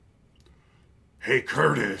Hey,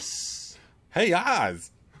 Curtis. Hey, Oz.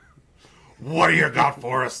 What do you got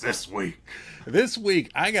for us this week? This week,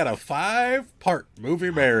 I got a 5-part movie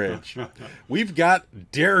marriage. We've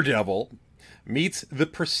got Daredevil meets The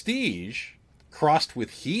Prestige, crossed with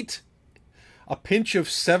Heat, a pinch of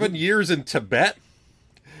 7 years in Tibet,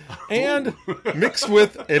 and mixed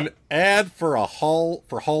with an ad for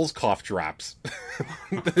Hall's cough drops.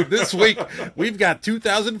 This week, we've got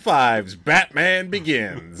 2005's Batman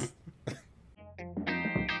Begins.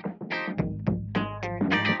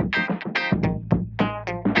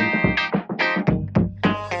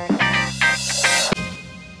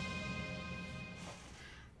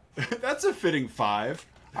 That's a fitting 5.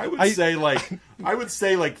 I would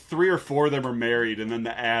say like 3 or 4 of them are married, and then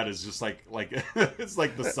the ad is just like it's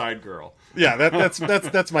like the side girl. Yeah,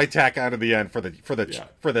 that's my tack on to the end for the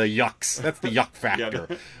yucks. That's the yuck factor.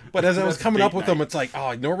 Yeah, but as I was coming up with them, night. it's like,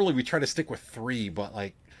 oh, normally we try to stick with 3, but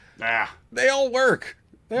like, they they all work.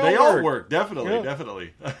 all work.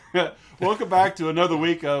 Definitely. Welcome back to another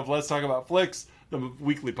week of Let's Talk About Flicks, the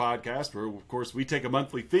weekly podcast where, of course, we take a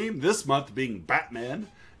monthly theme. This month being Batman.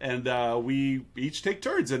 And we each take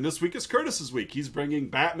turns, and this week is Curtis's week. He's bringing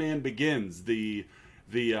Batman Begins, the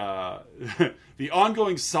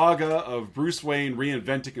ongoing saga of Bruce Wayne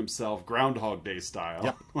reinventing himself, Groundhog Day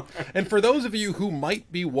style. Yep. And for those of you who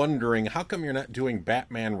might be wondering, how come you're not doing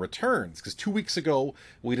Batman Returns? Because 2 weeks ago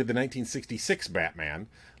we did the 1966 Batman.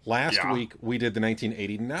 Last week we did the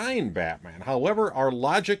 1989 Batman. However, our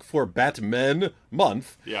logic for Batman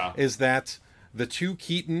month is that the two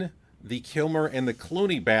Keaton, the Kilmer, and the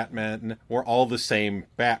Clooney Batman were all the same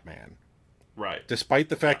Batman. Right. Despite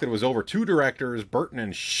the fact that it was over 2 directors, Burton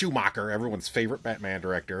and Schumacher, everyone's favorite Batman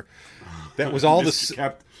director. That was all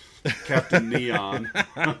Captain Neon.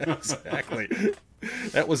 Exactly.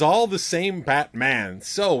 That was all the same Batman.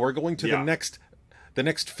 So we're going to the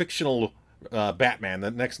next fictional Batman, the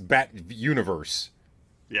next Bat universe.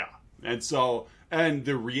 Yeah. And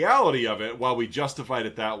the reality of it, while we justified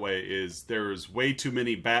it that way, is there's way too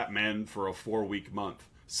many Batmen for a 4-week month.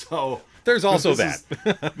 So there's also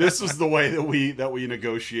that. This is the way that we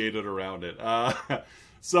negotiated around it.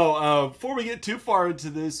 So before we get too far into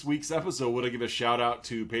this week's episode, I want to give a shout out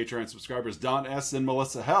to Patreon subscribers Don S. and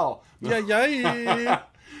Melissa Hell. Yeah.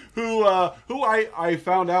 Who I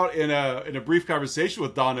found out in a brief conversation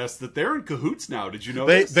with Don S. that they're in cahoots now. Did you know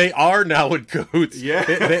this? They are now in cahoots. Yeah.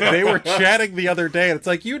 They were chatting the other day, and it's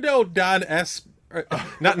like, Don S.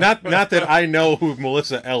 Not that I know who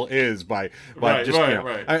Melissa L. is by right.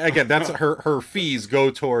 Again, that's her fees go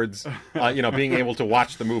towards being able to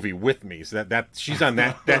watch the movie with me. So that she's on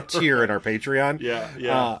that tier in our Patreon.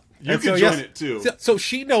 Yeah. You can join it too. So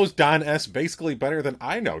she knows Don S. basically better than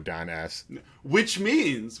I know Don S. Which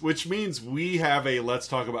means we have a Let's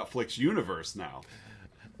Talk About Flicks universe now.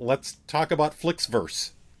 Let's talk about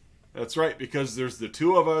Flicksverse. That's right, because there's the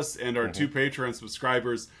 2 of us and our 2 Patreon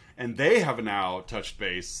subscribers, and they have now touched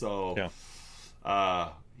base. So,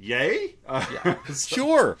 yay?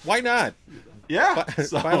 Sure, why not? Yeah.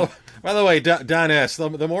 By the way, Don S.,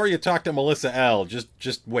 the more you talk to Melissa L.,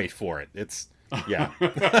 just wait for it. It's... Yeah.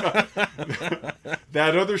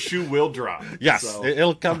 That other shoe will drop. Yes, so.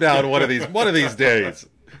 It'll come down one of these days,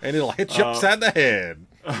 and it'll hit you upside the head.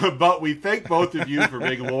 But we thank both of you for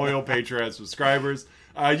being loyal Patreon subscribers.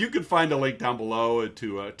 You can find a link down below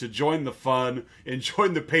to join the fun and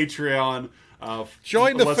join the Patreon.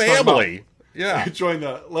 Join the family. Join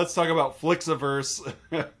the Let's Talk About Flicksiverse.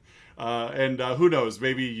 And who knows?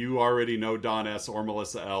 Maybe you already know Don S. or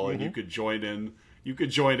Melissa L. and you could join in. You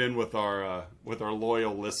could join in with our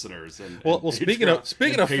loyal listeners. Well, speaking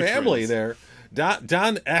of family, there,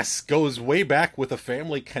 Don S. goes way back with a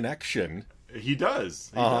family connection. He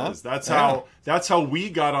does. He does. That's how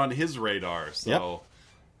we got on his radar. So,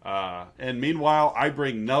 and meanwhile, I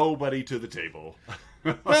bring nobody to the table.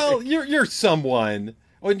 Well, you're someone.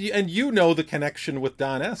 And you know the connection with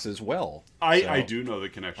Don S. as well. I do know the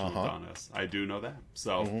connection with Don S. I do know that.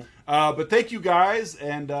 So, but thank you guys,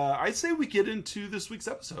 and I say we get into this week's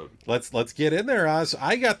episode. Let's get in there, Oz.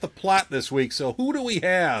 I got the plot this week, so who do we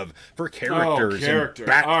have for characters in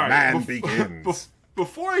Batman Begins?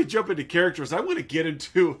 Before I jump into characters, I want to get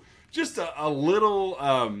into just a little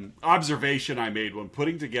observation I made when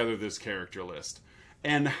putting together this character list,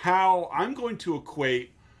 and how I'm going to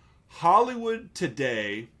equate Hollywood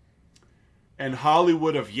today and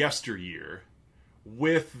Hollywood of yesteryear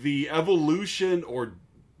with the evolution or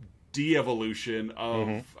de-evolution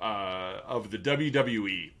of the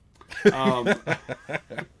WWE.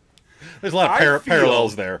 There's a lot of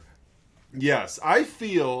parallels there. Yes, I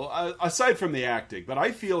feel, aside from the acting, but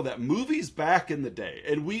I feel that movies back in the day,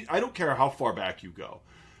 and I don't care how far back you go,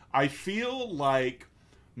 I feel like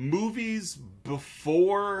movies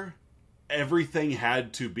before everything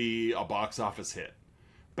had to be a box office hit.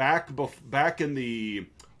 Back in the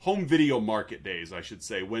home video market days, I should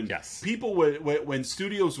say, when Yes. people when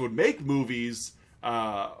studios would make movies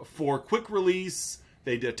for quick release,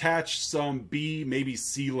 they'd attach some B, maybe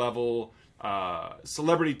C level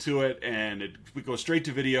celebrity to it, and it would go straight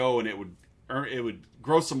to video, and it would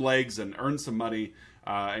grow some legs and earn some money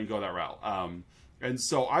and go that route. And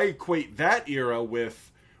so I equate that era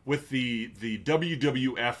with the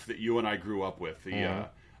WWF that you and I grew up with.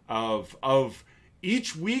 Of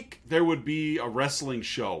each week there would be a wrestling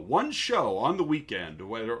show, one show on the weekend.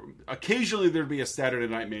 Whether occasionally there'd be a Saturday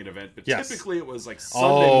night main event, but Yes. typically it was like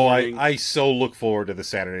Sunday morning. I so look forward to the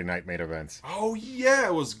Saturday night main events. Oh yeah,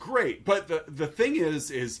 it was great. But the thing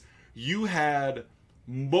is you had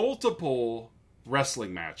multiple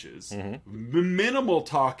wrestling matches, minimal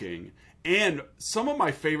talking, and some of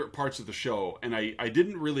my favorite parts of the show, and I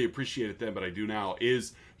didn't really appreciate it then, but I do now,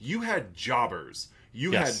 is you had jobbers.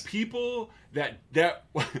 You Yes. had people that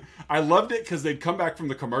I loved it because they'd come back from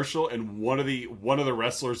the commercial and one of the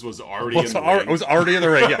wrestlers was already in the ring. Was already in the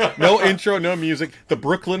ring. Yeah, no intro, no music. The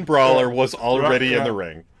Brooklyn Brawler was already in the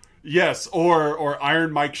ring. Yes, or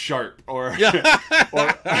Iron Mike Sharp, or I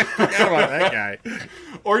forgot about that guy.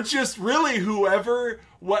 or just really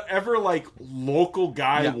whatever like local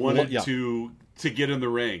guy wanted yeah. to get in the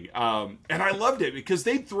ring. And I loved it because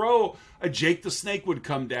they'd throw a Jake the Snake would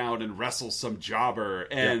come down and wrestle some jobber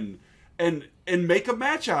and make a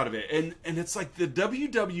match out of it. And it's like the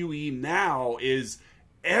WWE now is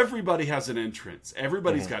everybody has an entrance.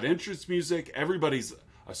 Everybody's got entrance music. Everybody's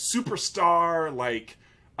a superstar. Like,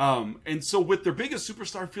 and so with their biggest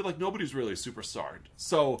superstar, I feel like nobody's really a superstar.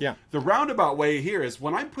 So the roundabout way here is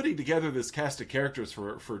when I'm putting together this cast of characters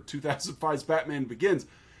for 2005's Batman Begins,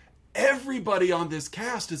 everybody on this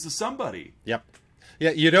cast is a somebody. Yep.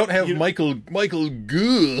 Yeah, you don't have Michael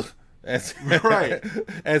Gou as right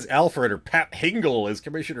as Alfred or Pat Hingle as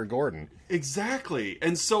Commissioner Gordon. Exactly.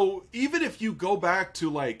 And so even if you go back to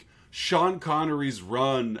like Sean Connery's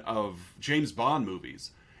run of James Bond movies,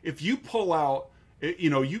 if you pull out,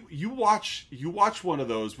 you watch one of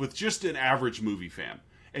those with just an average movie fan,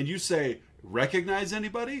 and you say, recognize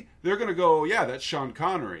anybody? They're going to go, yeah, that's Sean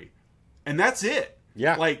Connery. And that's it.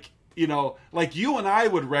 Yeah. Like you and I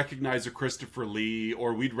would recognize a Christopher Lee,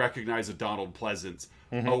 or we'd recognize a Donald Pleasance,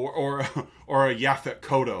 or a Yaphet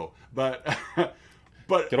Kotto. But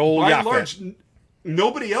Good old by Yaphet. and large,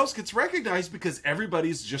 nobody else gets recognized because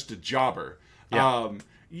everybody's just a jobber. Yeah.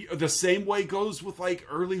 The same way goes with like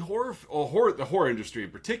early horror, the horror industry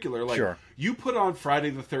in particular. Like you put on Friday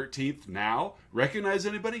the 13th now, recognize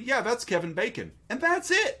anybody? Yeah, that's Kevin Bacon, and that's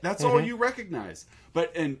it. That's all you recognize.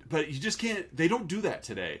 But you just can't. They don't do that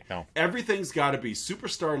today. No. Everything's got to be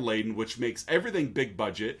superstar laden, which makes everything big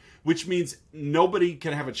budget. Which means nobody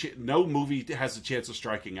can have no movie has a chance of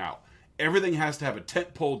striking out. Everything has to have a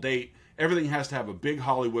tentpole date. Everything has to have a big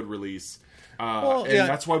Hollywood release. And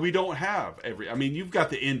that's why we don't have I mean, you've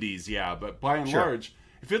got the indies, but by and large,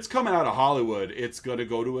 if it's coming out of Hollywood, it's going to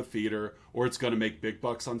go to a theater or it's going to make big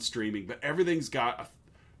bucks on streaming. But everybody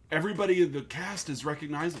in the cast is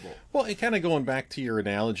recognizable. Well, and kind of going back to your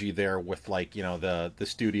analogy there with like, the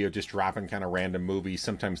studio just dropping kind of random movies.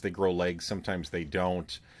 Sometimes they grow legs, sometimes they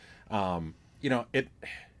don't.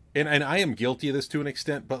 And I am guilty of this to an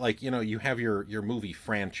extent, but like, you have your movie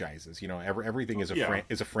franchises, everything is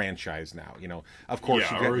a franchise now, of course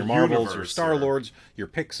you've got your Marvels, your Star-Lords, your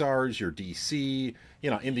Pixars, your DC,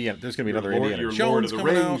 Indiana, there's going to be another Indiana Jones Lord of the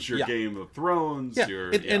coming Rings, out. your Game of Thrones,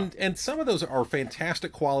 and some of those are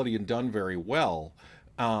fantastic quality and done very well.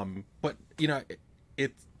 But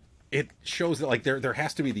it shows that like there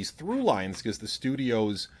has to be these through lines because the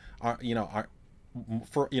studios are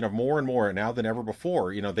for more and more now than ever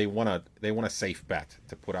before, they want a safe bet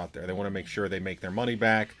to put out there. They want to make sure they make their money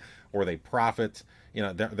back or they profit.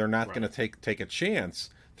 They're not going to take a chance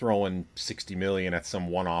throwing $60 million at some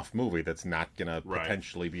one-off movie that's not going to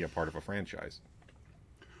potentially be a part of a franchise.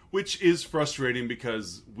 Which is frustrating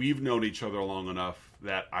because we've known each other long enough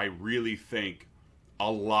that I really think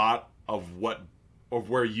a lot of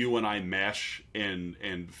where you and I mesh in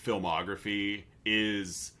filmography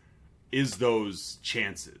is those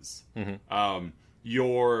chances.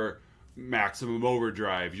 Your Maximum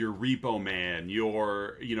Overdrive, your Repo Man,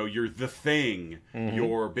 your The Thing,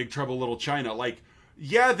 your Big Trouble in Little China. Like,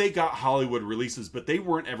 they got Hollywood releases, but they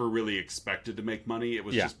weren't ever really expected to make money. It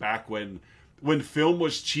was just back when film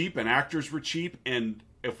was cheap and actors were cheap, and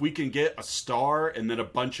if we can get a star and then a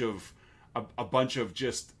bunch of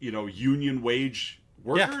just union wage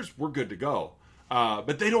workers, we're good to go.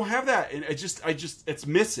 But they don't have that, and it's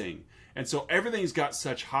missing. And so everything's got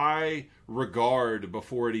such high regard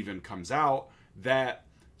before it even comes out that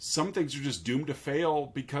some things are just doomed to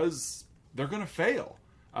fail because they're going to fail.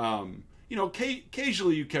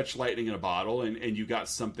 Occasionally you catch lightning in a bottle and you got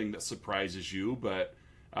something that surprises you, but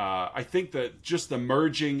I think that just the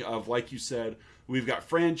merging of, like you said, we've got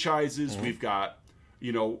franchises, we've got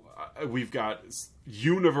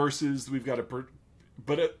universes,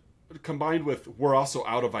 combined with, we're also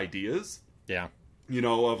out of ideas. Yeah.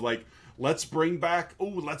 Of like, let's bring back,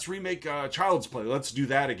 let's remake Child's Play. Let's do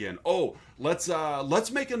that again.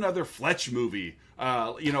 Let's make another Fletch movie.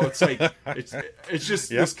 It's like, it's just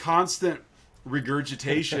this constant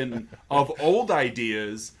regurgitation of old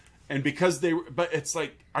ideas. And but it's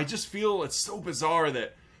like, I just feel it's so bizarre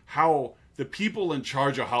that how the people in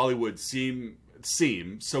charge of Hollywood seem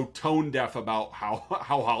so tone deaf about how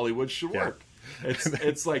Hollywood should work.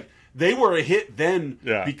 It's like, they were a hit then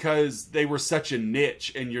because they were such a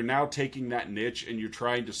niche, and you're now taking that niche and you're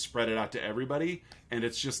trying to spread it out to everybody, and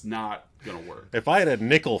it's just not going to work. If I had a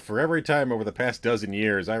nickel for every time over the past dozen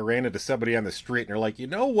years I ran into somebody on the street and they're like, you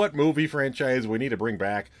know what movie franchise we need to bring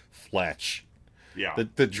back? Fletch. Yeah.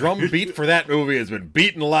 The drum beat for that movie has been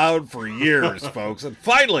beaten loud for years, folks. And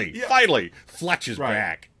finally, Fletch is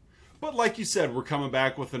back. But like you said, we're coming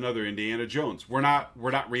back with another Indiana Jones. We're not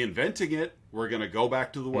reinventing it. We're going to go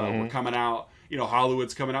back to the well. We're coming out,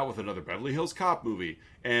 Hollywood's coming out with another Beverly Hills Cop movie,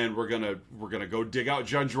 and we're going to go dig out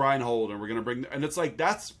Judge Reinhold, and we're going to and it's like,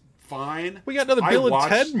 that's fine. We got another Bill and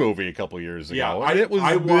Ted movie a couple years ago.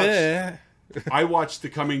 Yeah, I watched the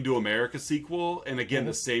Coming to America sequel, and again,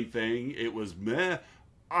 the same thing. It was meh.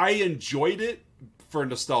 I enjoyed it for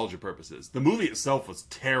nostalgia purposes. The movie itself was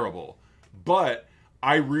terrible, but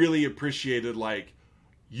I really appreciated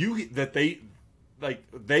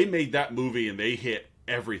they made that movie and they hit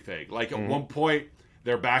everything. Like, at one point,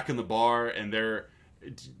 they're back in the bar and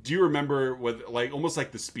do you remember with almost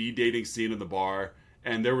like the speed dating scene in the bar?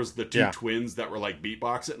 And there was the two twins that were like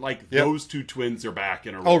beatboxing. Those two twins are back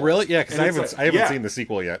in a row. Oh, really? Yeah, because I haven't seen the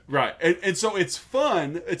sequel yet. Right. And so it's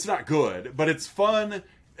fun. It's not good, but it's fun.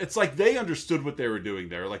 It's like they understood what they were doing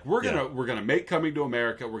there. Like, we're gonna make Coming to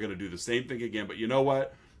America. We're gonna do the same thing again. But you know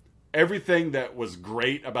what? Everything that was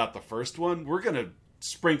great about the first one, we're gonna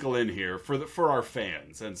sprinkle in here for our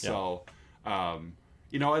fans. And so, and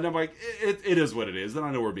I'm like, it is what it is. And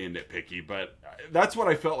I know we're being nitpicky, but that's what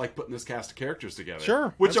I felt like putting this cast of characters together.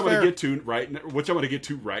 Sure, which I'm going to get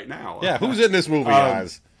to right now. Yeah, who's in this movie,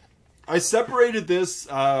 guys? I separated this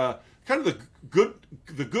kind of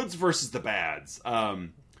the goods versus the bads.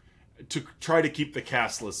 To try to keep the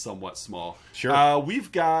cast list somewhat small. Sure.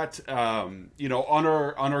 We've got, on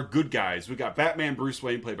our good guys, we've got Batman Bruce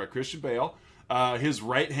Wayne, played by Christian Bale. His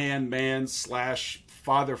right-hand man /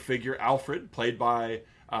 father figure, Alfred, played by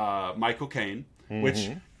Michael Caine, which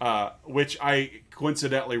I,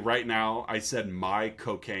 coincidentally, right now, I said my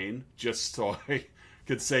cocaine, just so I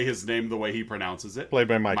could say his name the way he pronounces it. Played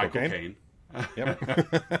by Michael Caine. Yep.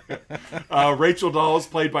 Rachel Dawes,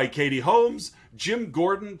 played by Katie Holmes. Jim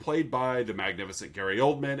Gordon, played by the magnificent Gary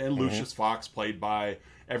Oldman. And Lucius Fox, played by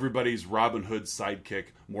everybody's Robin Hood sidekick,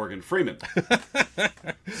 Morgan Freeman.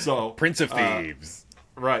 So Prince of Thieves.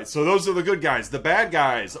 Right. So those are the good guys. The bad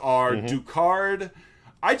guys are Ducard.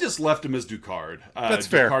 I just left him as Ducard. That's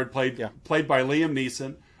fair. Ducard played by Liam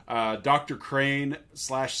Neeson. Dr. Crane /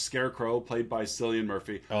 Scarecrow, played by Cillian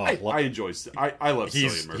Murphy. I enjoy. I love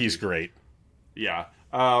Cillian Murphy. He's great. Yeah.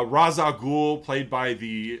 Ra's al Ghul, played by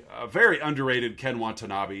the very underrated Ken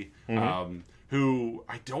Watanabe, who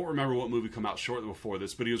I don't remember what movie came out shortly before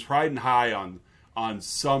this, but he was riding high on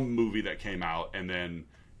some movie that came out, and then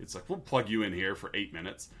it's like, we'll plug you in here for 8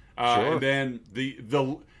 minutes. Sure. And then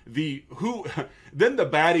then the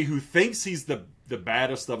baddie who thinks he's the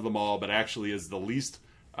baddest of them all, but actually is the least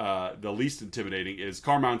intimidating, is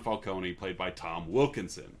Carmine Falcone, played by Tom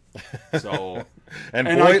Wilkinson. So,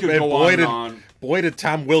 boy did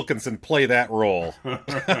Tom Wilkinson play that role.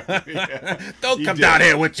 Don't come down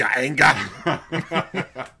here with your anger.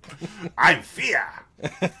 I'm fear.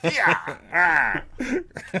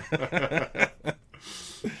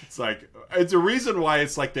 It's like, it's a reason why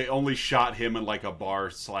it's like they only shot him in like a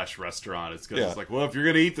bar / restaurant. It's because it's like, well, if you're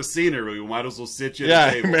gonna eat the scenery, we might as well sit you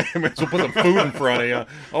at the table. Might as well put some food in front of you.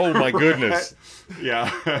 Oh my goodness.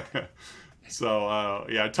 Yeah. So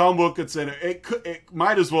Tom Wilkinson. It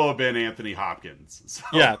might as well have been Anthony Hopkins. So.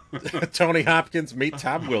 Yeah, Tony Hopkins meet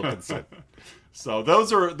Tom Wilkinson. So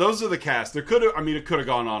those are the cast. It could have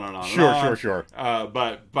gone on and on. Sure.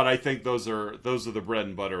 But I think those are the bread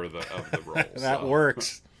and butter of the role. That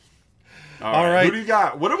works. All right. Who do you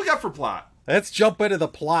got? What do we got for plot? Let's jump into the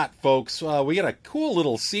plot, folks. We got a cool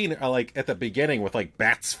little scene, like at the beginning, with like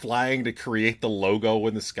bats flying to create the logo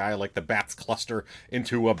in the sky, like the bats cluster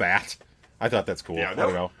into a bat. I thought that's cool. Yeah, I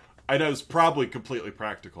don't know. I know it's probably completely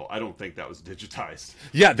practical. I don't think that was digitized.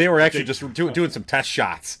 Yeah, they were actually just doing some test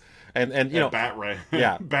shots, and you know,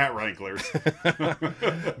 yeah, bat wranglers.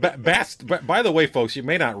 Bats. By the way, folks, you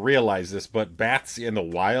may not realize this, but bats in the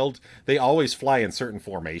wild, they always fly in certain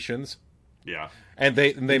formations. Yeah. And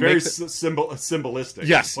they very make symbolistic.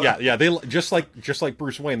 Yes, yeah. They just like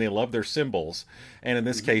Bruce Wayne, they love their symbols, and in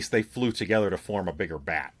this case, they flew together to form a bigger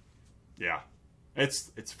bat. Yeah,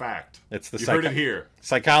 it's fact. It's the you heard it here.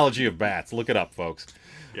 Psychology of bats. Look it up, folks.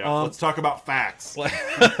 Yeah, let's talk about facts. That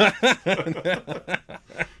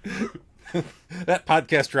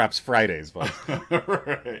podcast drops Fridays, folks.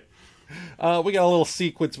 Right. We got a little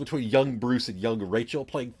sequence between young Bruce and young Rachel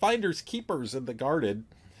playing finders keepers in the garden.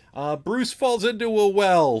 Bruce falls into a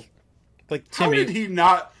well, like Timmy. How did he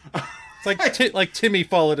not? It's like Timmy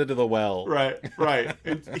falling into the well. Right.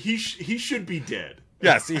 And he should be dead.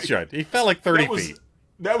 Yes, he should. He fell like 30 feet.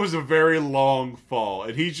 That was a very long fall,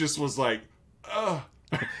 and he just was like, ugh.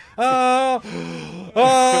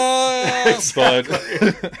 Exactly.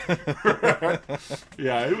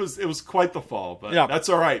 Yeah, it was quite the fall, but yeah. That's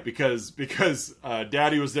all right because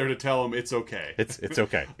Daddy was there to tell him it's okay. It's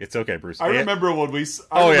okay, Bruce. I remember when we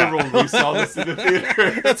when we saw this in the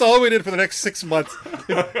theater. That's all we did for the next 6 months.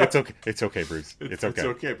 It's okay. It's okay, Bruce. It's okay. It's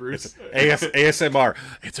okay, Bruce. ASMR.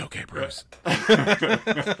 It's okay, Bruce.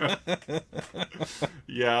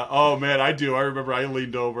 Yeah. Oh man, I do. I remember I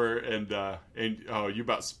leaned over and you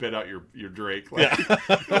about spit out your drink. Like, yeah.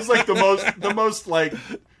 It was like the most like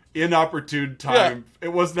inopportune time. Yeah.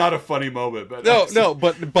 It was not a funny moment, but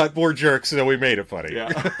but we're jerks, so we made it funny. Yeah.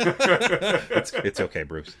 It's okay,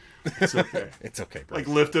 Bruce. It's okay. It's okay, Bruce. Like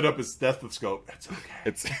lifted up his stethoscope.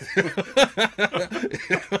 It's okay.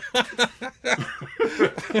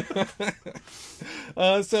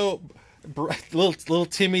 So little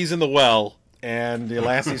Timmy's in the well. And the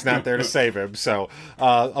Lassie's not there to save him, so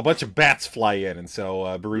a bunch of bats fly in, and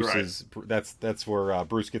so Bruce that's where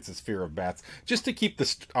Bruce gets his fear of bats. Just to keep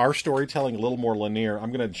our storytelling a little more linear,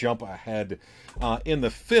 I'm going to jump ahead in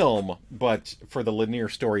the film, but for the linear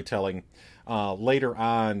storytelling, later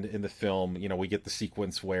on in the film, we get the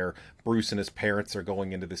sequence where Bruce and his parents are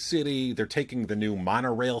going into the city. They're taking the new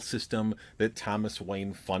monorail system that Thomas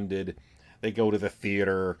Wayne funded. They go to the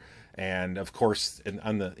theater. And of course,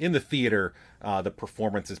 in the theater, the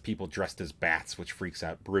performance is people dressed as bats, which freaks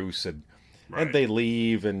out Bruce, and they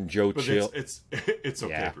leave. And Joe Chill, it's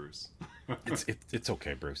okay, Bruce. it's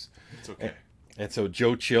okay, Bruce. It's okay. And so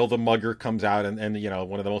Joe Chill, the mugger, comes out, and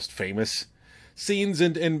one of the most famous scenes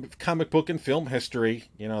in comic book and film history.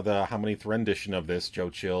 The how many rendition of this? Joe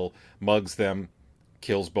Chill mugs them,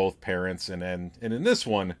 kills both parents, and in this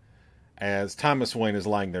one, as Thomas Wayne is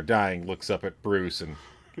lying there dying, looks up at Bruce and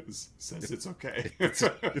says it's okay. It's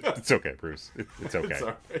okay, Bruce. It's okay. It's all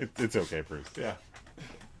right. It's okay, Bruce. Yeah,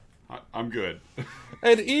 I'm good.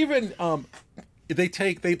 And even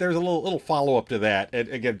there's a little follow up to that, and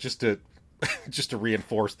again just to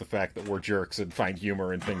reinforce the fact that we're jerks and find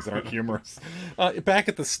humor in things that aren't humorous. Back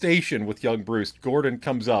at the station with young Bruce, Gordon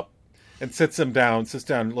comes up and sits down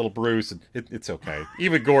little Bruce, and it's okay.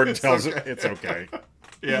 Even Gordon tells him it's okay.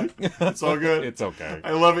 Yeah, it's all good. It's okay.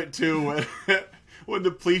 I love it too when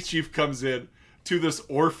the police chief comes in to this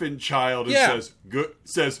orphan child and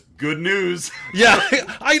says good news. Yeah,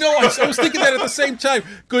 I know. I was thinking that at the same time.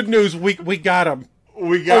 Good news. We got him.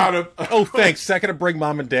 We got him. Oh, thanks. Second to bring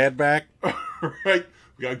mom and dad back. Right.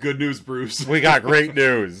 We got good news, Bruce. We got great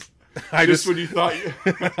news. When you thought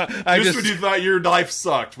your life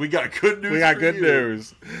sucked, we got good news. We got good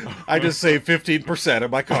news. I just saved 15%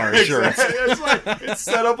 of my car insurance. It's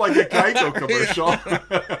set up like a Geico commercial.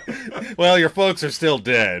 Well, your folks are still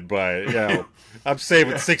dead, but I'm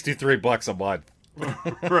saving $63 a month.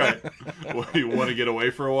 Right. What, you want to get away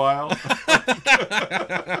for a while?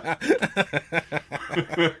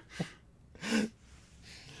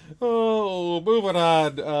 Oh, moving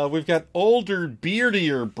on. We've got older,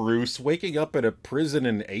 beardier Bruce waking up in a prison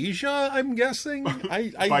in Asia, I'm guessing.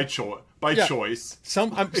 By choice.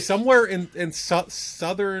 Somewhere in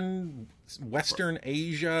southern, western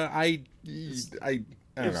Asia. I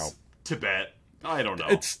don't know. Tibet. I don't know.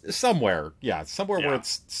 It's somewhere. Yeah, somewhere where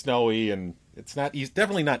it's snowy, and it's not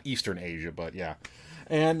definitely not Eastern Asia, but yeah.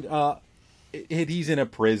 And he's in a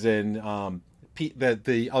prison.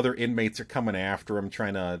 The other inmates are coming after him,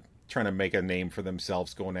 trying to make a name for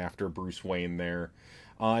themselves, going after Bruce Wayne there.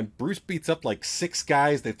 And Bruce beats up like 6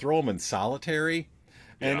 guys. They throw him in solitary.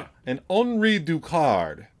 And Henri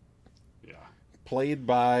Ducard, played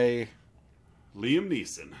by Liam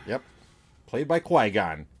Neeson. Yep. Played by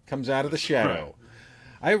Qui-Gon. Comes out of the shadow.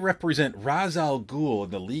 I represent Ra's al Ghul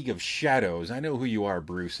in the League of Shadows. I know who you are,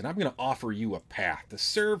 Bruce, and I'm going to offer you a path to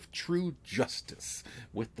serve true justice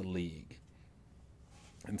with the League.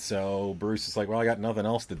 And so Bruce is like, well, I got nothing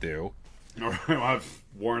else to do. I've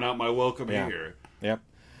worn out my welcome here. Yep.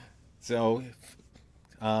 So,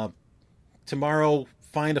 tomorrow,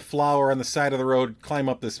 find a flower on the side of the road, climb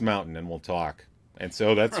up this mountain, and we'll talk. And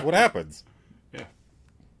so that's what happens. Yeah.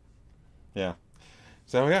 Yeah.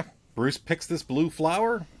 So, yeah, Bruce picks this blue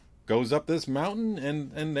flower, goes up this mountain,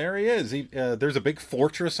 and there he is. There's a big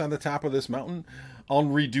fortress on the top of this mountain.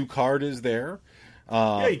 Henri Ducard is there.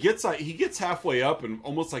 He gets halfway up, and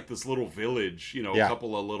almost like this little village, a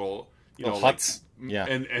couple of little, huts. Yeah.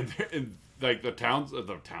 And like the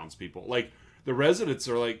townspeople, like the residents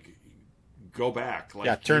are like, go back.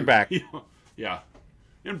 Like, turn back. Yeah.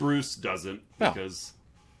 And Bruce doesn't because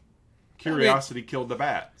curiosity killed the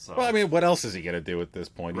bat. So. Well, I mean, what else is he going to do at this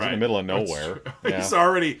point? He's in the middle of nowhere. Yeah. He's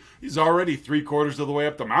already 3/4 of the way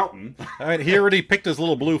up the mountain. I mean, he already picked his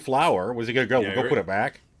little blue flower. Was he going to go put it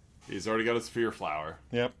back? He's already got his fear flower.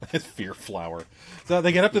 Yep, his fear flower. So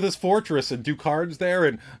they get up to this fortress, and Ducard's there,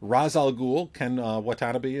 and Ra's al Ghul, Ken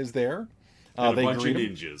Watanabe, is there. And a bunch of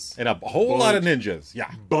ninjas. And a whole lot of ninjas.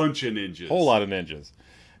 Yeah. Bunch of ninjas. Whole lot of ninjas.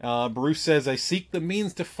 Bruce says, I seek the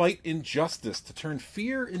means to fight injustice, to turn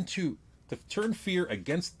fear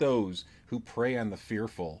against those who prey on the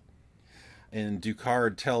fearful. And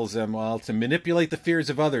Ducard tells them, well, to manipulate the fears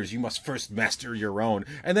of others, you must first master your own.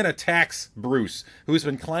 And then attacks Bruce, who's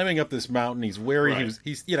been climbing up this mountain. He's wary. Right.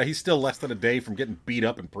 He's still less than a day from getting beat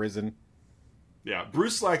up in prison. Yeah,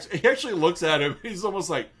 Bruce he actually looks at him. He's almost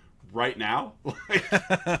like, right now?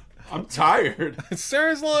 Like, I'm tired.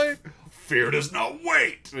 Seriously? Fear does not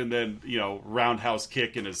wait. And then, roundhouse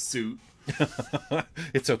kick in his suit.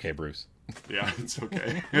 It's okay, Bruce. Yeah, it's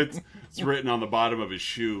okay. It's written on the bottom of his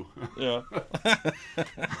shoe. Yeah.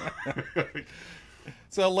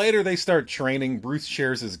 So later they start training. Bruce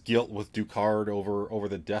shares his guilt with Ducard over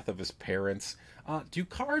the death of his parents.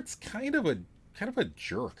 Ducard's kind of a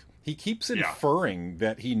jerk. He keeps inferring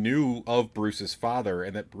that he knew of Bruce's father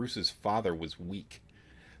and that Bruce's father was weak.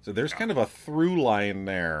 So there's kind of a through line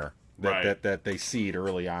there that they seed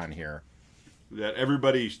early on here. That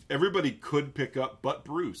everybody could pick up, but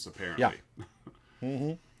Bruce apparently. Yeah.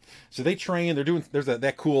 Mm-hmm. So they train. They're doing. There's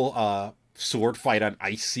that cool sword fight on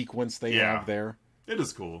ice sequence they have there. It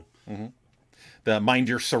is cool. Mm-hmm. The mind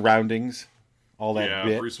your surroundings, all that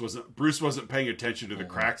bit. Bruce wasn't paying attention to the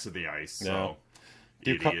cracks of the ice. So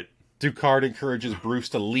idiot. Ducard encourages Bruce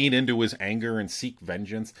to lean into his anger and seek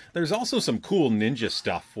vengeance. There's also some cool ninja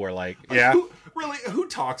stuff where, who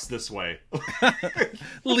talks this way?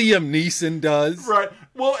 Liam Neeson does. Right.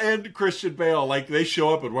 Well, and Christian Bale, they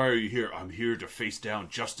show up and, why are you here? I'm here to face down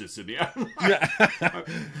justice in the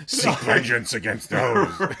seek vengeance against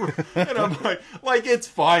those. And I'm like, it's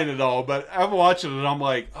fine and all, but I'm watching it and I'm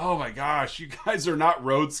like, oh my gosh, you guys are not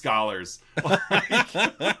Rhodes Scholars.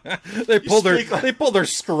 They pull their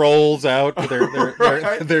scrolls out with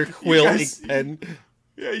their quill pen.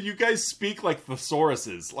 Yeah, you guys speak like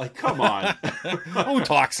thesauruses. Like, come on. Who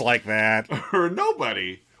talks like that? Or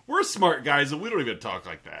nobody. We're smart guys and we don't even talk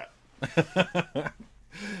like that.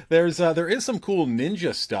 There is some cool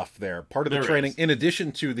ninja stuff there. Part of the training, in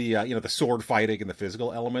addition to the the sword fighting and the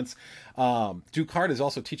physical elements, Ducard is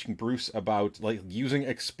also teaching Bruce about using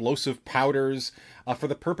explosive powders for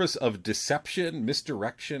the purpose of deception,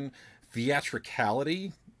 misdirection,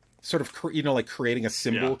 theatricality, sort of creating a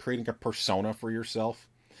symbol, creating a persona for yourself.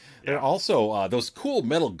 Yeah. And also those cool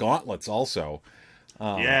metal gauntlets also.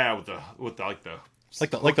 With the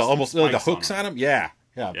almost like the hooks on them. Yeah,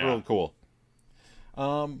 really cool.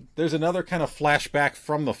 There's another kind of flashback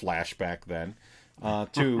from the flashback then.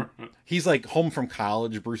 He's home from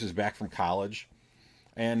college. Bruce is back from college.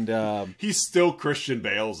 And he's still Christian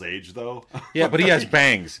Bale's age, though. Yeah, but he has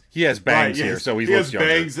bangs. He has bangs here, so he looks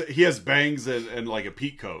younger. He has bangs and like a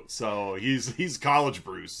peak coat, so he's college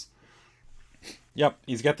Bruce. Yep,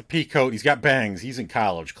 he's got the peak coat. He's got bangs. He's in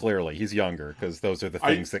college. Clearly, he's younger because those are the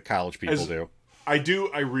things that college people do. I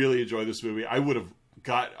really enjoy this movie. I would have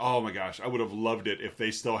loved it if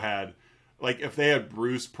they still had. If they had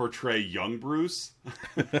Bruce portray young Bruce,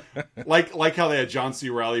 like how they had John C.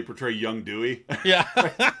 Reilly portray young Dewey. Yeah.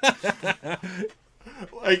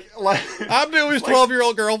 I'm Dewey's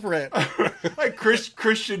 12-year-old girlfriend.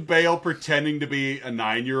 Christian Bale pretending to be a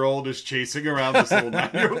 9-year-old is chasing around this little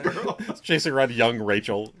 9-year-old girl. Chasing around young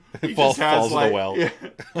Rachel who falls in the well. Yeah.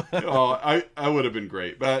 I would have been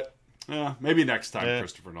great, but maybe next time,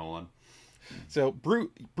 Christopher Nolan. So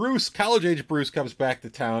Bruce, college age Bruce, comes back to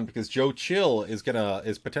town because Joe Chill is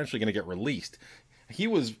potentially gonna get released. He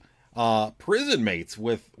was prison mates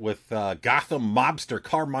with Gotham mobster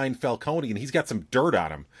Carmine Falcone, and he's got some dirt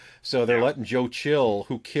on him. So they're letting Joe Chill,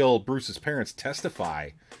 who killed Bruce's parents,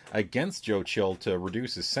 testify against Joe Chill to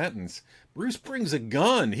reduce his sentence. Bruce brings a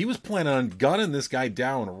gun. He was planning on gunning this guy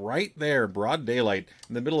down right there, broad daylight,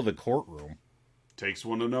 in the middle of the courtroom. Takes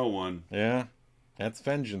one to know one. Yeah, that's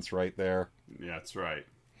vengeance right there. Yeah, that's right.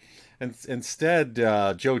 And instead,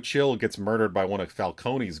 Joe Chill gets murdered by one of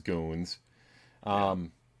Falcone's goons.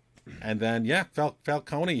 And then,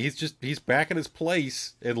 Falcone, he's back at his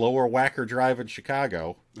place in Lower Wacker Drive in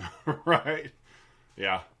Chicago. Right.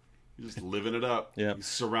 Yeah. He's just living it up. Yeah. He's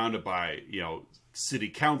surrounded by, city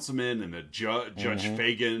councilmen and the Judge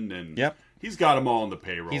Fagan, and he's got them all on the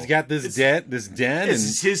payroll. He's got this den. This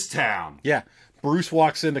is his town. Yeah. Bruce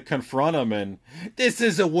walks in to confront him, and this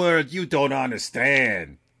is a world you don't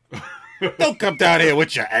understand. Don't come down here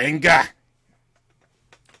with your anger.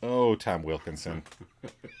 Oh, Tom Wilkinson.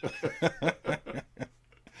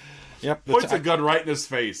 Yep. Points a gun right in his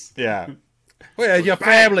face. Yeah. Well, your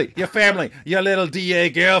family, your little DA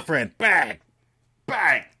girlfriend. Bang!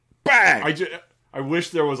 Bang! Bang! I wish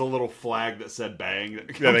there was a little flag that said bang.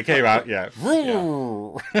 That came out, yeah.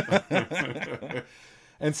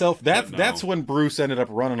 And so that's when Bruce ended up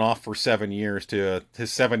running off for 7 years to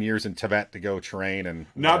his 7 years in Tibet to go train, and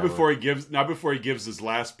not before he gives his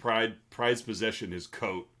last prized possession, his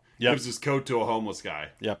coat. Yep. Gives his coat to a homeless guy.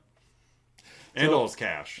 Yep. And all his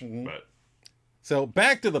cash. But so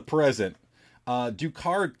back to the present.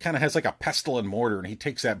 Ducard kind of has like a pestle and mortar, and he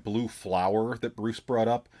takes that blue flower that Bruce brought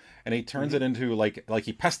up, and he turns it into like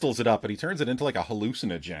he pestles it up, and he turns it into like a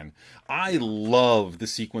hallucinogen. I love the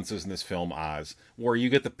sequences in this film, Oz, where you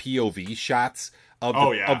get the POV shots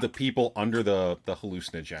of the people under the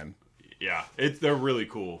hallucinogen. Yeah, they're really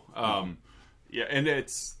cool. Yeah, and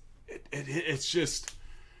it's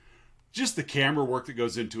just the camera work that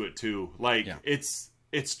goes into it too. Like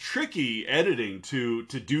it's tricky editing to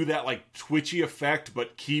do that like twitchy effect,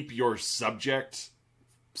 but keep your subject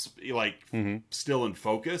still in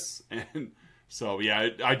focus. And so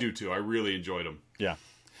I do too. I really enjoyed them. Yeah.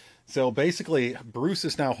 So basically, Bruce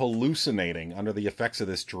is now hallucinating under the effects of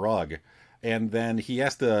this drug, and then he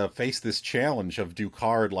has to face this challenge of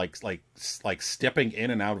Ducard like stepping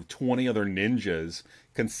in and out of 20 other ninjas,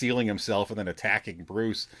 concealing himself and then attacking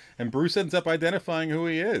Bruce. And Bruce ends up identifying who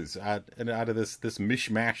he is out of this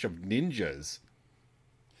mishmash of ninjas.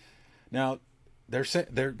 Now,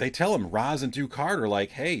 they tell him, Roz and Ducard are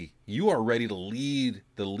like, hey, you are ready to lead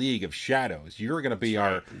the League of Shadows. You're going to be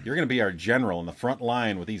our general in the front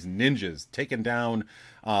line with these ninjas, taking down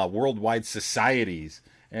worldwide societies.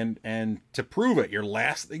 And to prove it, your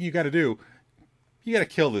last thing you got to do, you got to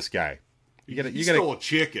kill this guy. You stole a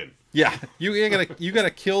chicken. Yeah, you gotta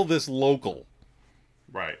kill this local.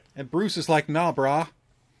 Right. And Bruce is like, nah, brah,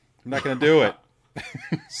 I'm not gonna do it.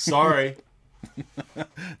 Sorry.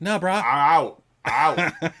 Nah, brah. I'm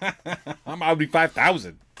out. I'm out. Be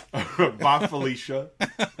 5,000. Bye, Felicia.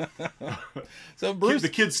 So Bruce, the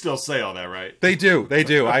kids still say all that, right? They do.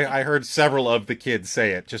 I heard several of the kids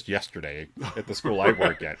say it just yesterday at the school I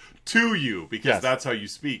work at. To you, because that's how you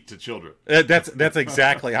speak to children. That's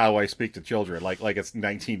exactly how I speak to children. Like it's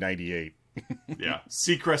 1998. Yeah,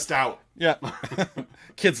 Seacrest out. Yeah,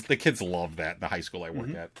 the kids love that in the high school I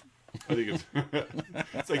work at. I think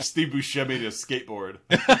it's like Steve Buscemi to skateboard.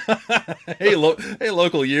 Hey,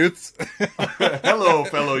 local youths. Hello,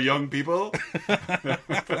 fellow young people.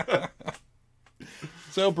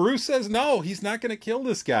 So Bruce says no, he's not going to kill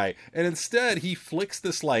this guy, and instead he flicks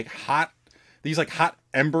this hot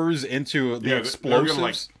embers into the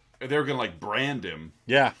explosives. They're gonna brand him.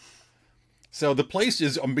 Yeah. So the place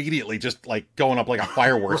is immediately just going up like a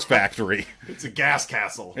fireworks factory. It's a gas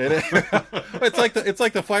castle. It's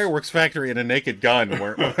like the fireworks factory in A Naked Gun,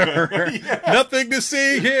 where nothing to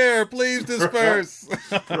see here. Please disperse.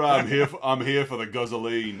 I'm here for the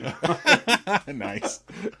gasoline. Nice.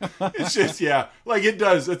 It's just like it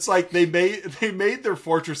does. It's like they made their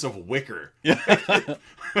fortress of wicker.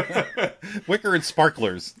 Wicker and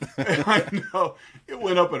sparklers. I know. It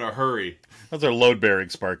went up in a hurry. Those are load-bearing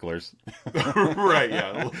sparklers. Right,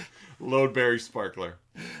 yeah. Load-bearing sparkler.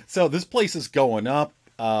 So this place is going up.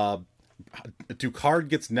 Ducard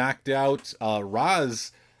gets knocked out.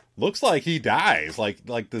 Roz looks like he dies.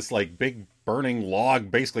 Like this big burning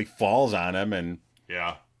log basically falls on him, and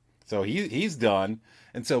so he's done.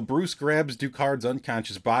 And so Bruce grabs Ducard's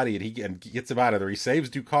unconscious body and gets him out of there. He saves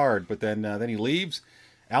Ducard, but then he leaves.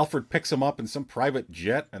 Alfred picks him up in some private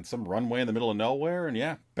jet and some runway in the middle of nowhere,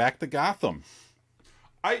 and back to Gotham.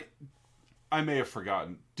 I may have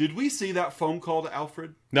forgotten. Did we see that phone call to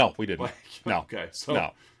Alfred? No, we didn't. Like, No. Okay, so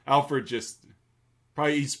No. Alfred just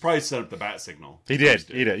he's probably set up the bat signal. He did.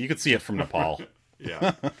 He did. You could see it from Nepal.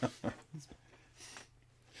 Yeah.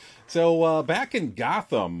 So back in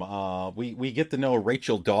Gotham, we get to know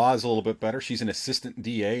Rachel Dawes a little bit better. She's an assistant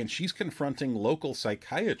DA, and she's confronting local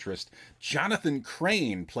psychiatrist Jonathan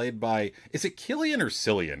Crane, played by, is it Killian or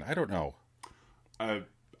Cillian? I don't know. I've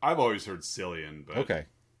always heard Cillian, but Okay.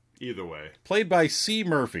 either way. Played by C.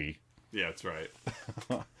 Murphy. Yeah, that's right.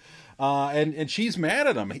 And she's mad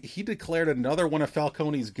at him. He declared another one of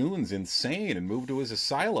Falcone's goons insane and moved to his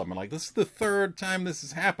asylum. And like, this is the third time this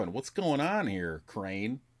has happened. What's going on here,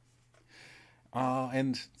 Crane?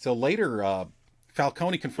 And so later,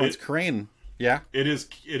 Falcone confronts Crane. Yeah, It is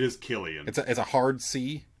Killian. it's a hard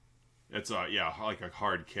C. It's like a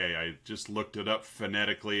hard K. I just looked it up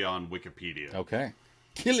phonetically on Wikipedia. Okay,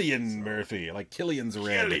 Killian Murphy, like Killian's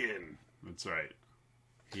red. Killian. That's right.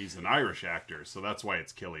 He's an Irish actor, so that's why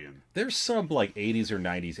it's Killian. There's some like 80s or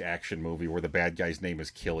 90s action movie where the bad guy's name is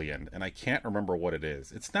Killian, and I can't remember what it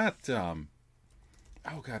is. It's not.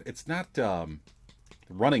 Oh God, it's not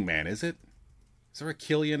Running Man, is it? Is there a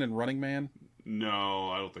Killian in Running Man? No,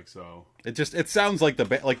 I don't think so. It sounds like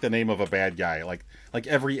the name of a bad guy. Like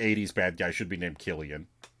every 80s bad guy should be named Killian.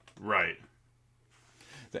 Right.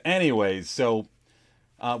 So anyways, so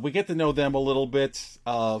we get to know them a little bit.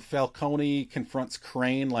 Falcone confronts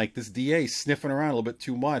Crane, like, this DA sniffing around a little bit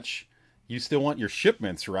too much. You still want your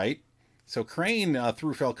shipments, right? So Crane,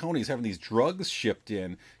 through Falcone, is having these drugs shipped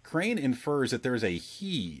in. Crane infers that there's a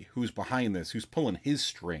he who's behind this, who's pulling his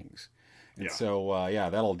strings. And so,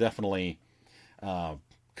 that'll definitely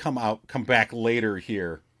come back later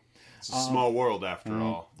here. It's a small world after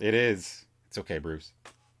all. It is. It's okay, Bruce.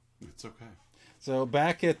 It's okay. So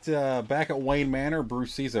back at Wayne Manor,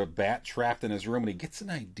 Bruce sees a bat trapped in his room, and he gets an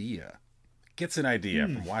idea.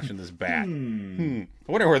 From watching this bat. I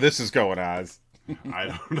wonder where this is going, Oz.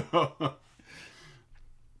 I don't know.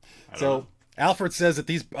 So Alfred says that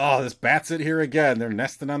this bat's it here again. They're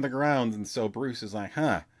nesting on the ground, and so Bruce is like,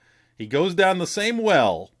 huh. He goes down the same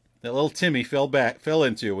well that little Timmy fell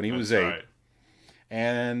into when he was 8. Right.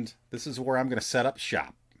 And this is where I'm going to set up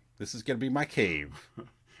shop. This is going to be my cave.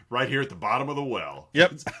 Right here at the bottom of the well.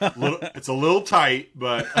 Yep. It's a little tight,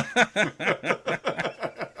 but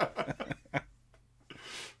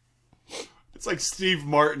it's like Steve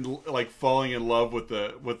Martin like falling in love with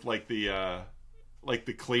the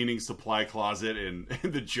cleaning supply closet in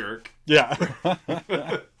The Jerk. Yeah.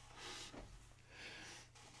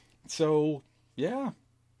 So, yeah.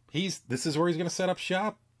 This is where he's going to set up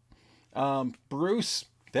shop. Bruce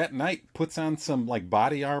that night puts on some like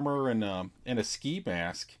body armor and a ski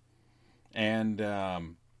mask. And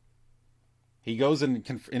he goes and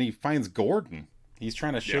he finds Gordon. He's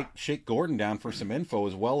trying to shake Gordon down for some info,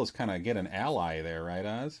 as well as kind of get an ally there, right,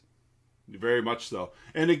 Oz? Very much so.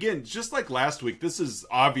 And again, just like last week, this is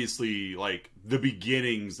obviously like the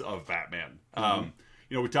beginnings of Batman.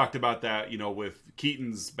 We talked about that, with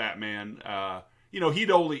Keaton's Batman.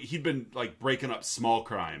 He'd been like breaking up small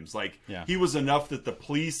crimes. Like he was enough that the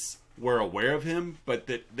police were aware of him, but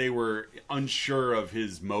that they were unsure of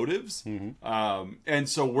his motives. And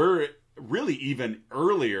so we're really even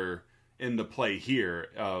earlier in the play here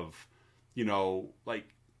of,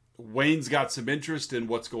 like Wayne's got some interest in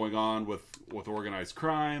what's going on with organized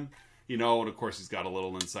crime, and of course he's got a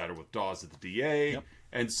little insider with Dawes at the DA. Yep.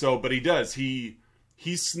 And so, but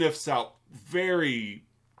he sniffs out very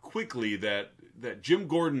quickly that Jim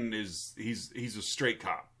Gordon he's a straight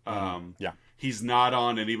cop. He's not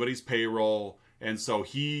on anybody's payroll, and so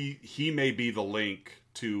he may be the link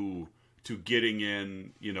to getting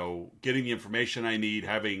in, getting the information I need,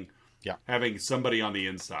 having somebody on the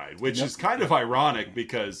inside, which is kind of ironic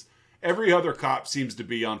because every other cop seems to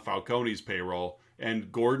be on Falcone's payroll,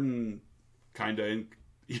 and Gordon kind of,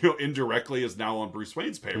 indirectly is now on Bruce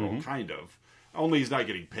Wayne's payroll, kind of. Only he's not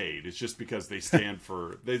getting paid. It's just because they stand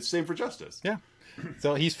for justice. Yeah.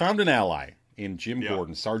 So he's found an ally in Jim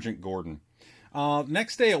Gordon, Sergeant Gordon.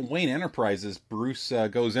 Next day at Wayne Enterprises, Bruce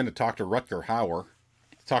goes in to talk to Rutger Hauer,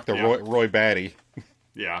 Roy Batty.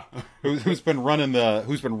 Yeah. who's been running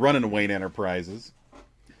Wayne Enterprises.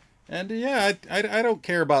 And I don't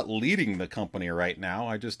care about leading the company right now.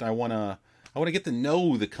 I want to get to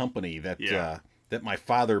know the company that my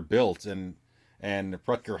father built, and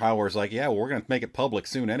Rutger Hauer's like, we're going to make it public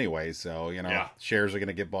soon anyway, so shares are going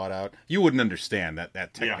to get bought out. You wouldn't understand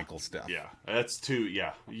that technical stuff. Yeah, that's too.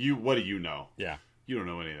 Yeah, what do you know? Yeah, you don't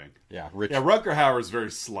know anything. Yeah, Rutger Hauer's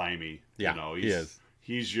very slimy. Yeah, he is.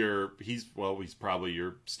 He's probably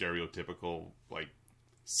your stereotypical like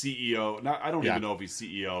CEO. Not, I don't Yeah. even know if he's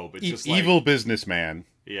CEO, but just like, Evil businessman.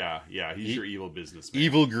 yeah, he's your evil businessman.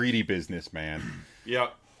 Evil, greedy businessman.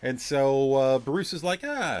 Yep. And so Bruce is like,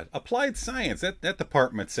 applied science. That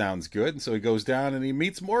department sounds good. And so he goes down and he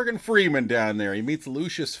meets Morgan Freeman down there. He meets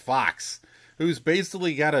Lucius Fox, who's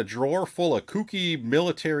basically got a drawer full of kooky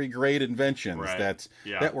military-grade inventions Right.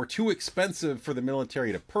 that were too expensive for the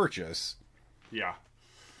military to purchase. Yeah.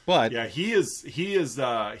 But Yeah, he is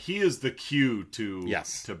the cue to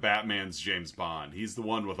Yes. to Batman's James Bond. He's the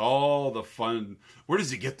one with all the fun. Where does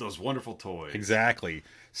he get those wonderful toys? exactly,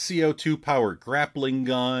 CO2 powered grappling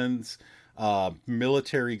guns,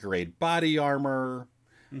 military-grade body armor,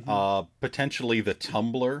 potentially the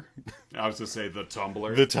tumbler, I was to say the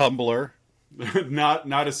tumbler. the tumbler.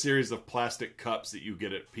 not a series of plastic cups that you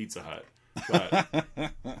get at Pizza Hut,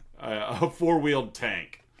 but a four-wheeled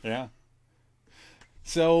tank. Yeah.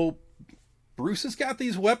 So Bruce has got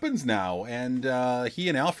these weapons now, and he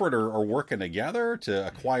and Alfred are working together to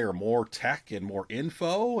acquire more tech and more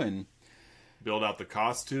info, and Build out the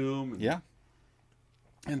costume. yeah.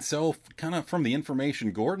 And so, kind of from the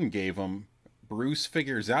information Gordon gave him, Bruce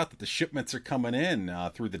figures out that the shipments are coming in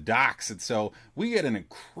through the docks, and so we get an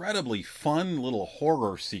incredibly fun little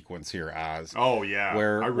horror sequence here, Oz. Oh yeah,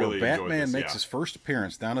 where I really enjoyed Batman this, makes yeah. his first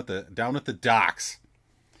appearance down at the docks.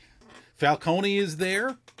 Falcone is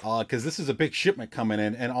there because this is a big shipment coming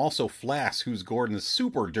in, and also Flass, who's Gordon's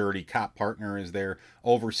super dirty cop partner, is there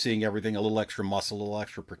overseeing everything. A little extra muscle, a little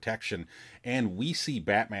extra protection, and we see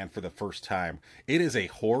Batman for the first time. It is a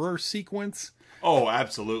horror sequence. Oh,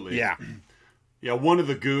 absolutely. Yeah, Yeah, one of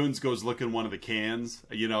the goons goes look in one of the cans,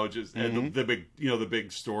 just and Mm-hmm. the big, the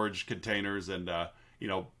big storage containers, and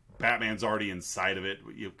Batman's already inside of it.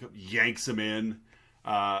 Yanks him in.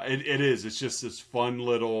 It's just this fun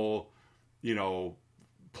little,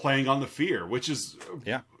 playing on the fear, which is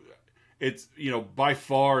yeah, it's by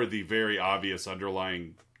far the very obvious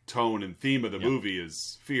underlying tone and theme of the movie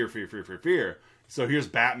is fear, fear, fear, fear, fear. So here's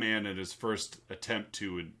Batman in his first attempt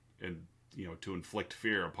to inflict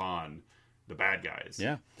fear upon the bad guys.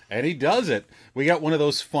 yeah. And he does it. We got one of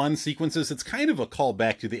those fun sequences. It's kind of a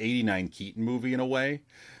callback to the '89 Keaton movie in a way,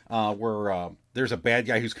 where there's a bad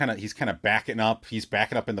guy who's kind of backing up. He's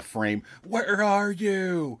backing up in the frame. Where are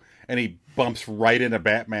you? And he bumps right into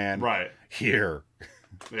Batman. Right. Here.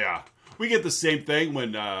 Yeah. We get the same thing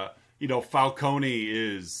when Falcone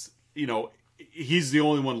is, he's the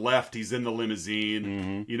only one left. He's in the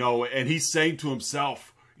limousine, and he's saying to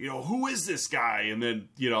himself, who is this guy? And then,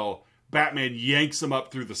 Batman yanks him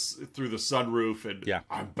up through the sunroof, and Yeah.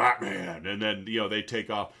 I'm Batman. And then, they take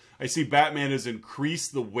off. I see Batman has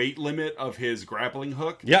increased the weight limit of his grappling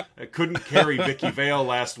hook. Yep. It couldn't carry Vicky Vale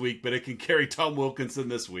last week, but it can carry Tom Wilkinson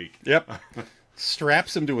this week. Yep.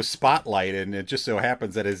 Straps him to a spotlight, and it just so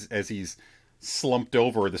happens that as he's slumped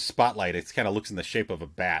over the spotlight, it kind of looks in the shape of a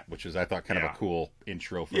bat, which is, I thought, kind of Yeah. a cool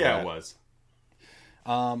intro for Yeah, that. it was.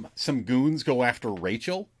 Some goons go after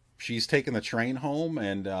Rachel. She's taking the train home,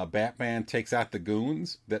 and Batman takes out the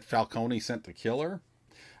goons that Falcone sent to kill her.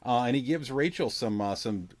 And he gives Rachel some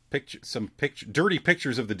dirty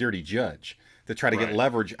pictures of the dirty judge to try to get Right.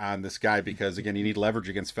 leverage on this guy, because again, you need leverage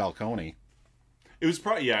against Falcone. It was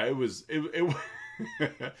probably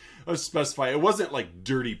let's specify. It wasn't like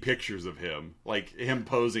dirty pictures of him, like him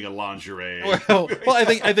posing in lingerie. Well, I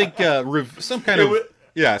think some kind It of wa-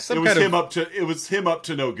 some it was kind him of up to. It was him up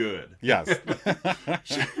to no good. yes.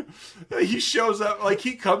 He shows up like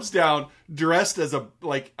he comes down dressed as a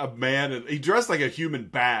man, and he dressed like a human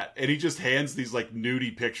bat, and he just hands these like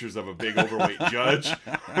nudie pictures of a big overweight judge.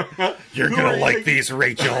 You're Who gonna are you like think- these,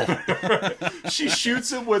 Rachel. She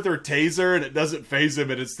shoots him with her taser, and it doesn't phase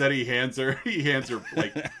him, and instead he hands her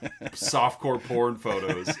like softcore porn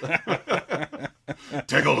photos.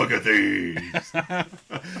 Take a look at these.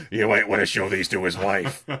 You might want to show these to his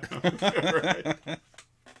wife. Right.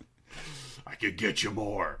 I could get you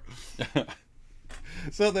more.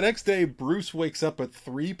 So the next day, Bruce wakes up at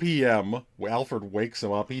 3 p.m. Alfred wakes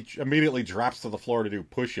him up. He immediately drops to the floor to do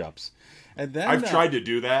push-ups. And then I've tried to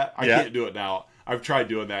do that. I yeah. can't do it now. I've tried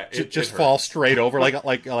doing that. It just hurts. fall straight over like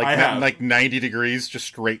have. 90 degrees, just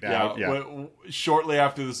straight out. Yeah. Shortly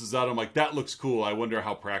after this is out, I'm like, that looks cool. I wonder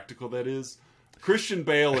how practical that is. Christian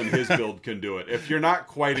Bale and his build can do it. If you're not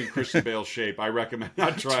quite in Christian Bale's shape, I recommend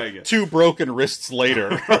not trying it. 2 broken wrists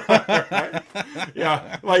later.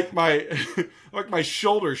 Yeah, like my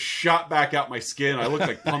shoulders shot back out my skin. I looked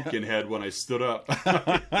like Pumpkinhead when I stood up.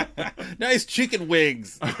 Nice chicken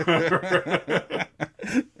wings.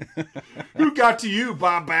 Who got to you,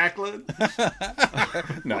 Bob Backlund?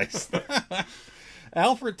 Nice.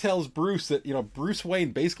 Alfred tells Bruce that, Bruce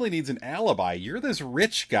Wayne basically needs an alibi. You're this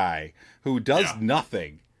rich guy who does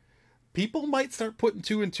nothing. People might start putting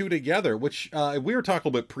two and two together, which we were talking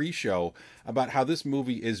about pre-show about how this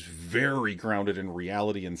movie is very grounded in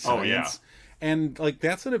reality and science. Oh, yeah. And,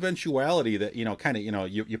 that's an eventuality that,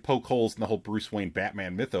 you poke holes in the whole Bruce Wayne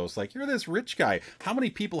Batman mythos. Like, you're this rich guy. How many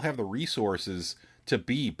people have the resources to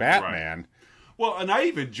be Batman? Right. Well, and I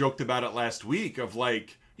even joked about it last week of,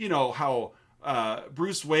 how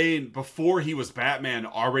Bruce Wayne, before he was Batman,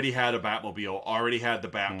 already had a Batmobile, already had the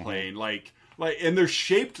Batplane. Mm-hmm. And they're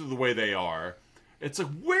shaped the way they are. It's like,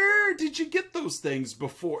 where did you get those things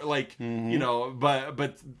before? Mm-hmm.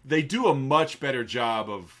 But they do a much better job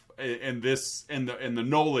of, in the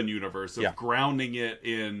Nolan universe, of grounding it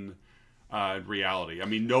in reality. I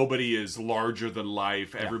mean, nobody is larger than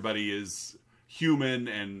life. Yeah. Everybody is human,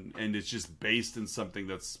 and it's just based in something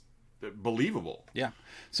that's believable. Yeah.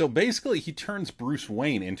 So basically, he turns Bruce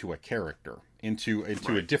Wayne into a character, into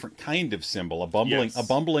a different kind of symbol, a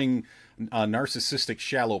bumbling, narcissistic,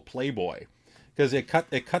 shallow playboy. Because it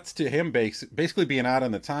cuts to him basically being out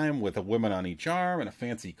on the time with a woman on each arm and a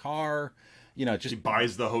fancy car. He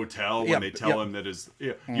buys the hotel when they tell him that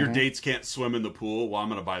your dates can't swim in the pool. Well, I'm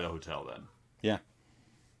going to buy the hotel then. Yeah.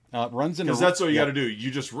 Runs into, because that's what you got to do.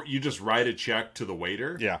 You just write a check to the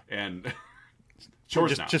waiter. Yeah. And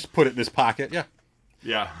just put it in his pocket. Yeah.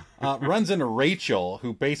 Yeah. Runs into Rachel,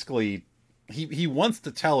 who basically he wants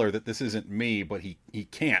to tell her that this isn't me, but he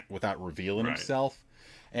can't without revealing himself.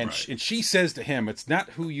 And she says to him, "It's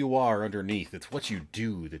not who you are underneath; it's what you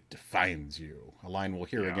do that defines you." A line we'll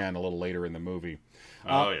hear again a little later in the movie.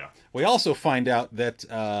 We also find out that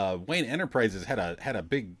Wayne Enterprises had a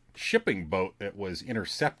big shipping boat that was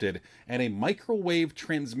intercepted, and a microwave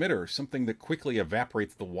transmitter, something that quickly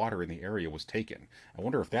evaporates the water in the area, was taken. I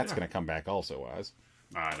wonder if that's going to come back also, Oz.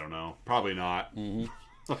 I don't know. Probably not. Mm-hmm.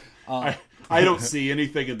 I don't see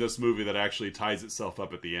anything in this movie that actually ties itself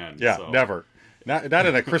up at the end. Yeah, so. Never. Not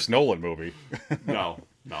in a Chris Nolan movie. No.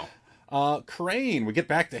 Crane. We get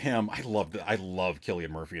back to him. I love Cillian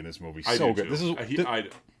Murphy in this movie. So good. Too. This is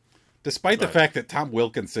despite the fact that Tom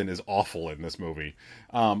Wilkinson is awful in this movie.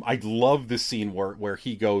 I love this scene where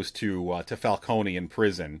he goes to Falcone in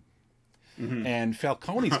prison, and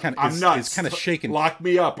Falcone's kind of is kind of shaken. Lock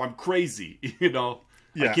me up. I'm crazy.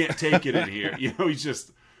 I can't take it in here.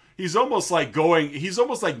 He's almost like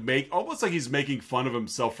he's making fun of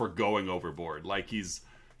himself for going overboard. Like he's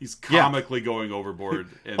comically going overboard.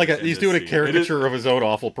 He's doing a caricature of his own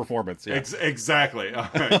awful performance. Yeah. Exactly.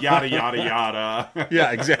 Yada, yada, yada.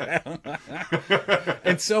 Yeah, exactly.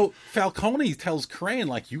 And so Falcone tells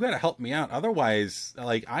Crane, you got to help me out. Otherwise,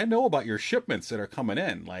 I know about your shipments that are coming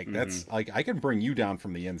in. That's I can bring you down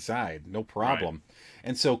from the inside. No problem. Right.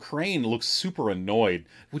 And so Crane looks super annoyed.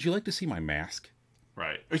 Would you like to see my mask?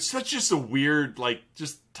 Right. It's such just a weird,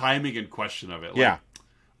 just timing and question of it. Let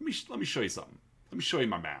me show you something. Let me show you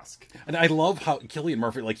my mask. And I love how Cillian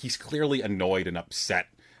Murphy, he's clearly annoyed and upset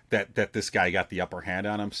that this guy got the upper hand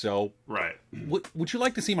on him. So, right. Would you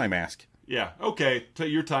like to see my mask? Yeah. Okay.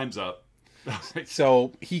 Your time's up.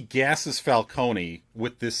 So he gasses Falcone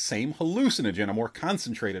with this same hallucinogen, a more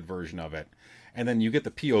concentrated version of it. And then you get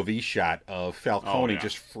the POV shot of Falcone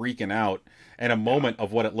just freaking out, and a moment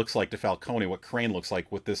of what it looks like to Falcone, what Crane looks like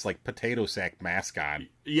with this potato sack mask on.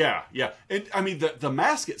 Yeah. And I mean the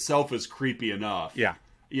mask itself is creepy enough. Yeah.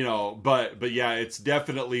 But yeah, it's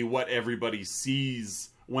definitely what everybody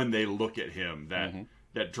sees when they look at him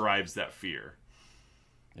that drives that fear.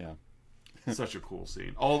 Yeah. Such a cool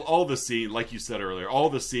scene. All the scene, like you said earlier, all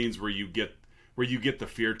the scenes where you get the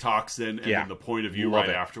fear toxin and then the point of view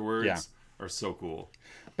afterwards are so cool.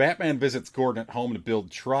 Batman visits Gordon at home to build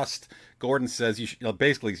trust. Gordon says you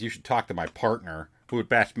should talk to my partner, who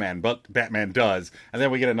Batman does, and then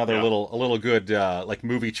we get another little good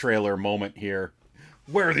movie trailer moment here.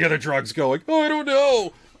 Where are the other drugs going? Oh, I don't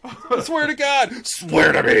know. I swear to God.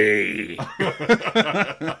 Swear to me.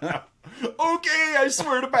 Okay, I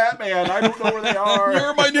swear to Batman. I don't know where they are.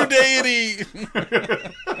 You're my new deity.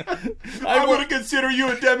 I want to consider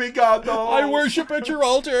you a demigod, though. I worship at your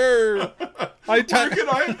altar. Where can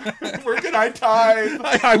I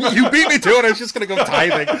tithe? You beat me to it. I was just going to go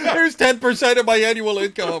tithing. There's 10% of my annual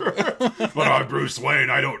income. But I'm Bruce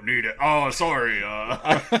Wayne. I don't need it. Oh, sorry.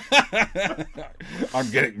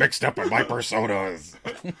 I'm getting mixed up in my personas.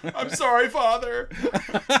 I'm sorry, Father.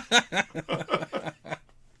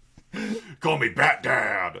 Call me Bat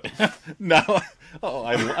Dad. No, Oh,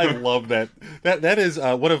 I love that. That is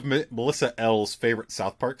one of Melissa L's favorite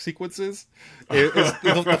South Park sequences. Is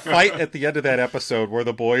the fight at the end of that episode where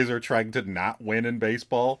the boys are trying to not win in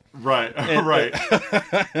baseball. Right, And, right.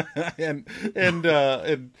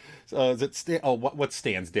 Is it what's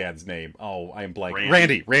Stan's dad's name? Oh, I'm blanking.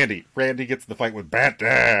 Randy. Randy gets the fight with Bat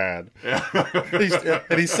Dad. Yeah.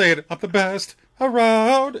 He's saying, "I'm the best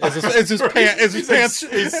around," as his pants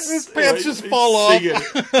just fall off.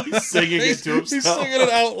 He's singing it to himself. He's singing it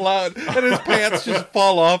out loud, and his pants just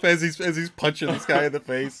fall off as he's punching this guy in the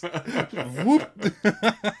face. Whoop!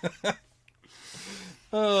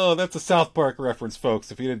 Oh, that's a South Park reference,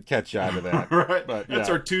 folks. If you didn't catch on to that, Right? But, That's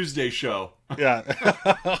our Tuesday show. Yeah.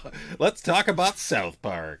 Let's talk about South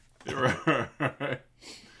Park. Right.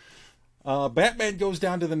 Batman goes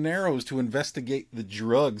down to the Narrows to investigate the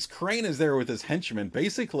drugs. Crane is there with his henchmen.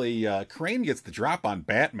 Basically, Crane gets the drop on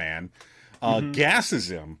Batman,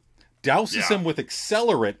 gasses him, douses him with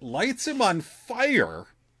accelerant, lights him on fire.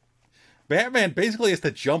 Batman basically has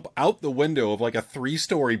to jump out the window of like a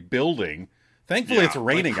 3-story building. Thankfully, it's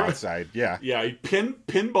raining outside. Yeah. Yeah, he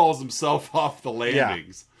pinballs himself off the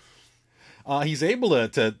landings. He's able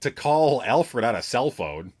to call Alfred on a cell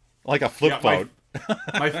phone, like a flip phone.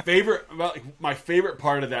 My favorite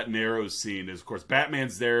part of that Narrows scene is, of course,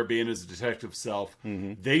 Batman's there being his detective self.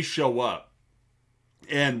 Mm-hmm. They show up,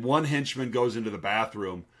 and one henchman goes into the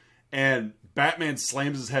bathroom, and Batman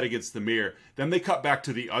slams his head against the mirror. Then they cut back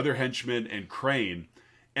to the other henchman and Crane,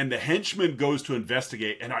 and the henchman goes to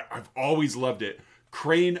investigate, and I've always loved it.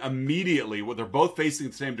 Crane immediately, they're both facing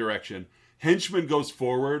the same direction. Henchman goes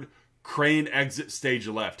forward, Crane exits stage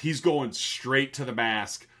left. He's going straight to the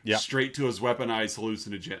mask, straight to his weaponized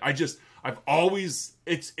hallucinogen. I've always,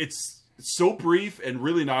 it's so brief and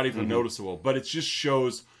really not even noticeable, but it just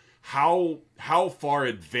shows how far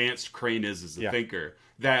advanced Crane is as a thinker.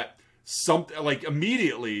 That something like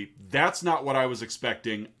immediately, that's not what I was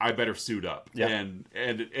expecting. I better suit up. And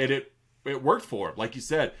it worked for him. Like you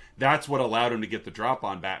said, that's what allowed him to get the drop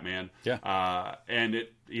on Batman. And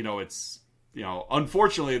it's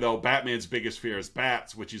unfortunately though, Batman's biggest fear is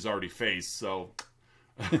bats, which he's already faced. So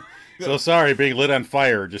sorry, being lit on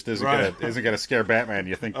fire just isn't gonna scare Batman.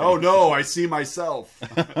 You think? Oh no, I see myself.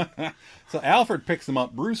 So Alfred picks him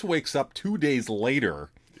up. Bruce wakes up 2 days later.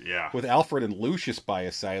 Yeah. With Alfred and Lucius by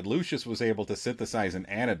his side. Lucius was able to synthesize an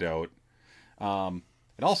antidote.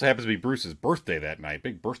 It also happens to be Bruce's birthday that night.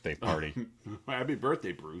 Big birthday party. Happy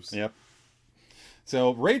birthday, Bruce. Yep.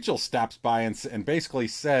 So Rachel stops by and basically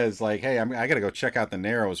says, like, hey, I got to go check out the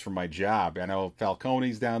Narrows for my job. I know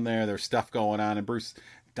Falcone's down there. There's stuff going on. And Bruce,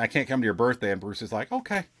 I can't come to your birthday. And Bruce is like,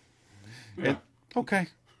 okay. Yeah. Okay.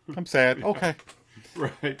 I'm sad. Okay.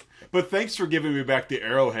 Right. But thanks for giving me back the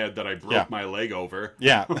arrowhead that I broke my leg over.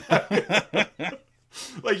 Yeah.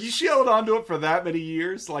 Like, she held on to it for that many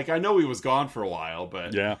years. Like, I know he was gone for a while,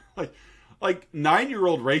 but like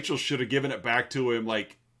 9-year-old Rachel should have given it back to him,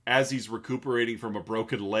 like, as he's recuperating from a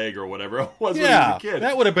broken leg or whatever it was when he was a kid.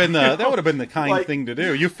 That would have been the kind thing to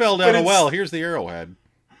do. You fell down a well. Here's the arrowhead.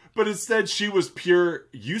 But instead, she was pure.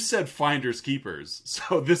 You said finders keepers,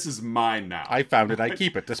 so this is mine now. I found it. I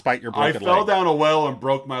keep it, despite your broken leg. I fell down a well and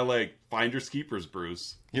broke my leg. Finders keepers,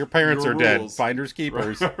 Bruce. Your parents are dead. Finders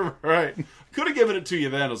keepers. Right. Could have given it to you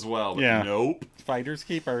then as well. But nope. Finders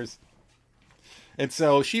keepers. And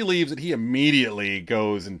so she leaves, and he immediately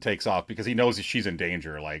goes and takes off because he knows that she's in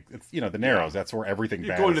danger. Like, it's the Narrows. That's where everything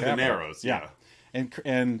bad is going to happening. the Narrows. Yeah.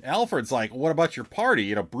 And Alfred's like, what about your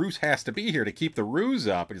party? Bruce has to be here to keep the ruse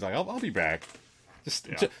up. And he's like, I'll be back.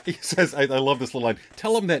 He says, I love this little line,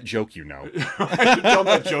 tell him that joke you know. Tell him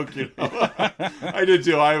that joke you know. I did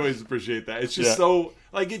too. I always appreciate that. It's just so,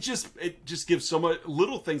 like, it just gives so much,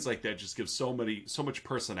 little things like that just give so much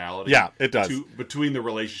personality. Yeah, it does. Between the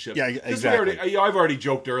relationships. Yeah, exactly. I've already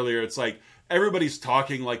joked earlier, it's like, everybody's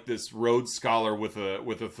talking like this Rhodes Scholar with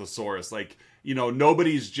a thesaurus. Like,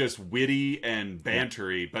 nobody's just witty and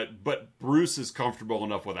bantery, but Bruce is comfortable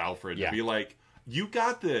enough with Alfred to be like, you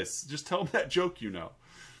got this. Just tell him that joke you know.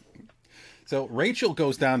 So Rachel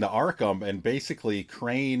goes down to Arkham, and basically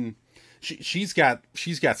Crane, she's got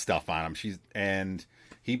stuff on him. He's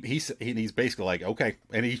basically like, okay,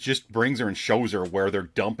 and he just brings her and shows her where they're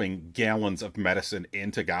dumping gallons of medicine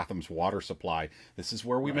into Gotham's water supply. This is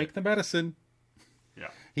where we make the medicine. Yeah.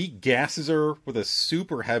 He gasses her with a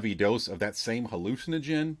super heavy dose of that same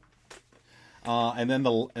hallucinogen. And then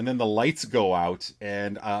the lights go out,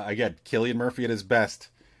 and again, Cillian Murphy at his best.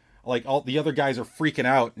 Like, all the other guys are freaking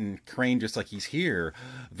out, and Crane just like, he's here,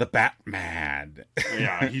 the Batman.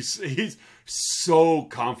 Yeah, he's so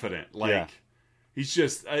confident. Like, He's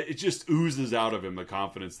just it just oozes out of him the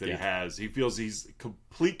confidence that Yeah. he has. He feels he's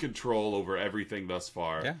complete control over everything thus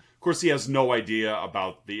far. Yeah. Of course, he has no idea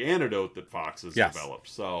about the antidote that Fox has Yes. developed.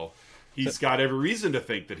 So he's got every reason to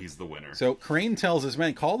think that he's the winner. So Crane tells his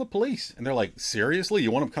men, call the police. And they're like, seriously?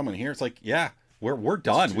 You want them coming here? It's like, yeah, we're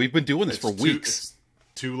done. We've been doing this for weeks. It's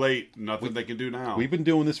too late. Nothing they can do now. We've been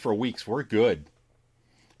doing this for weeks. We're good.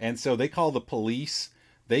 And so they call the police.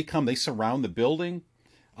 They come. They surround the building.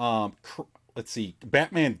 Let's see.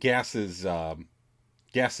 Batman gasses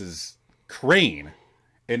Crane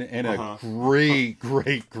in a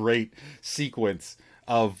great sequence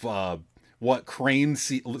of what Crane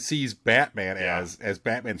sees Batman as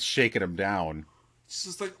Batman's shaking him down. It's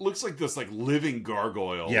just like looks like this like living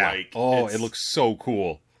gargoyle. Yeah. Like, It looks so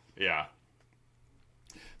cool. Yeah.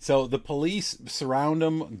 So the police surround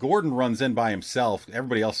him. Gordon runs in by himself.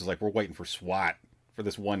 Everybody else is like, we're waiting for SWAT for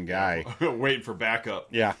this one guy. Waiting for backup.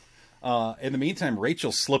 Yeah. In the meantime,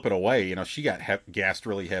 Rachel's slipping away. You know, she got gassed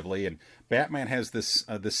really heavily, and Batman has this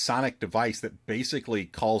sonic device that basically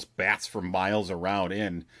calls bats from miles around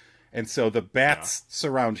in, and so the bats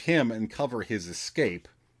surround him and cover his escape.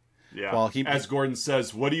 Yeah. While as Gordon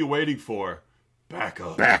says, "What are you waiting for?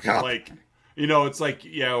 Backup." Backup. Like, you know, it's like,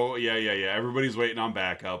 yeah. Everybody's waiting on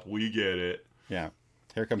backup. We get it. Yeah.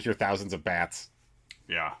 Here comes your thousands of bats.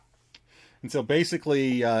 Yeah. And so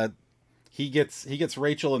basically, he gets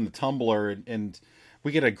Rachel in the tumbler, and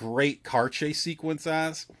we get a great car chase sequence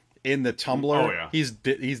in the tumbler. Oh yeah.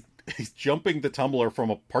 He's jumping the tumbler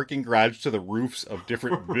from a parking garage to the roofs of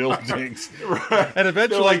different buildings, Right. and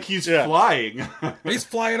eventually, They're like he's flying. he's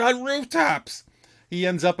flying on rooftops. He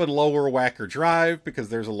ends up in Lower Wacker Drive because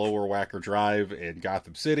there's a Lower Wacker Drive in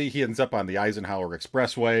Gotham City. He ends up on the Eisenhower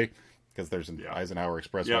Expressway because there's an Eisenhower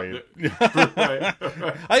Expressway.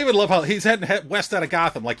 Right. I even love how he's heading west out of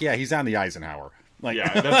Gotham. Like, yeah, he's on the Eisenhower. Like,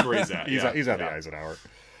 Yeah, that's where he's at. he's on the Eisenhower.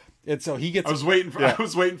 And so he gets. I was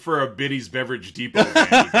waiting for a Biddy's Beverage Depot van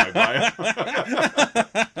to drive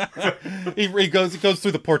by. he goes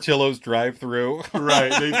through the Portillo's drive-through.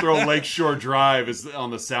 Right. They throw Lakeshore Drive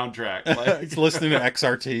on the soundtrack. Like, He's listening to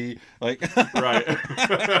XRT. Like, right.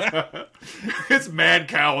 It's Mad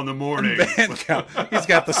Cow in the morning. Man, he's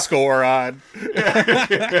got the score on.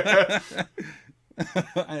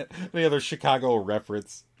 Any other Chicago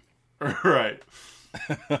reference? Right.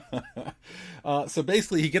 So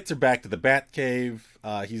basically, he gets her back to the Batcave.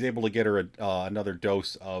 He's able to get her another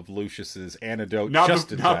dose of Lucius's antidote.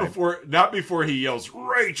 Not before he yells,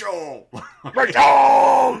 "Rachel,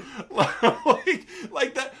 Rachel!"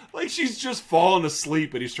 like that, like she's just fallen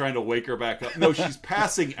asleep and he's trying to wake her back up. No, she's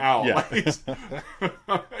passing out. Yeah.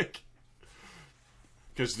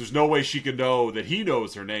 Because there's no way she can know that he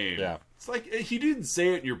knows her name. Yeah. It's like he didn't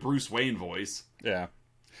say it in your Bruce Wayne voice. Yeah.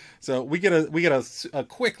 So we get a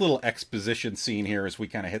quick little exposition scene here as we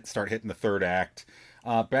kind of start hitting the third act.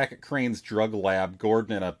 Back at Crane's drug lab,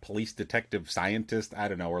 Gordon and a police detective scientist, I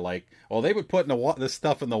don't know, are like, well, they've been putting this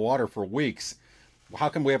stuff in the water for weeks. How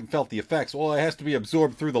come we haven't felt the effects? Well, it has to be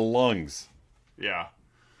absorbed through the lungs. Yeah.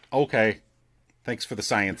 Okay. Thanks for the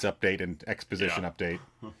science update and exposition update.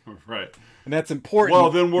 Right. And that's important.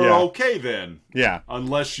 Well, then we're okay then. Yeah.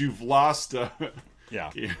 Unless you've lost a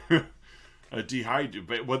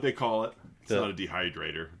dehydrator. What they call it? It's not a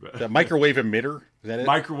dehydrator. But The microwave emitter? Is that it?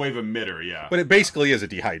 microwave emitter, yeah. But it basically is a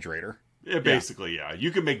dehydrator. Basically, yeah.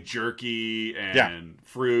 You can make jerky and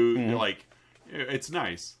fruit. Mm-hmm. Like, it's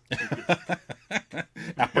nice.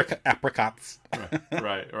 Apricots.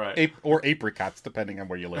 Right. Or apricots, depending on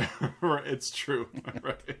where you live. It's true.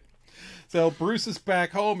 Right. So Bruce is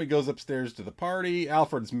back home. He goes upstairs to the party.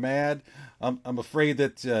 Alfred's mad. I'm afraid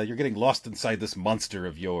that you're getting lost inside this monster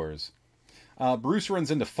of yours. Bruce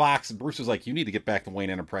runs into Fox, and Bruce is like, you need to get back to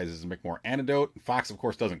Wayne Enterprises and make more antidote. And Fox, of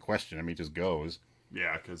course, doesn't question him. He just goes.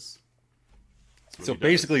 Yeah, because... So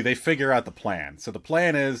basically, they figure out the plan. So the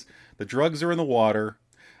plan is the drugs are in the water,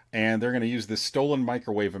 and they're going to use this stolen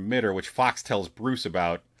microwave emitter, which Fox tells Bruce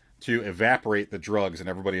about, to evaporate the drugs, and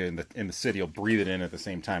everybody in the city will breathe it in at the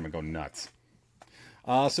same time and go nuts.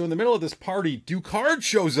 So in the middle of this party, Ducard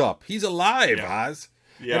shows up. He's alive, Oz.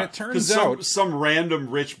 Yeah. And it turns out... Some random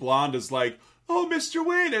rich blonde is like, oh, Mr.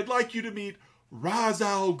 Wayne, I'd like you to meet Ra's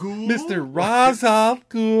al Ghul. Mr. Ra's al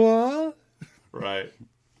Ghul. Right.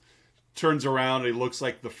 Turns around and he looks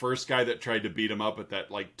like the first guy that tried to beat him up at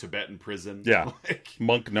that like Tibetan prison. Yeah. Like,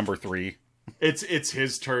 Monk number 3. It's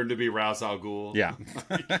his turn to be Ra's al Ghul. Yeah.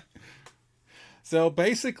 So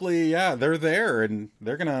basically, yeah, they're there, and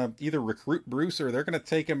they're going to either recruit Bruce or they're going to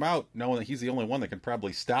take him out, knowing that he's the only one that can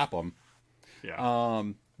probably stop him. Yeah.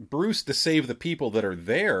 Bruce, to save the people that are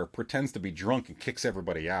there, pretends to be drunk and kicks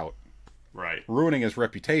everybody out. Right. ruining his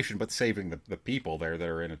reputation, but saving the people there that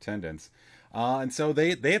are in attendance. And so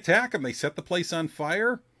they attack him. They set the place on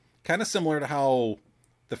fire, kind of similar to how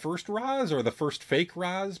the first Roz or the first fake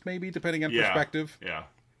Roz, maybe depending on perspective. Yeah.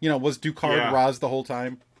 You know, was Ducard Roz the whole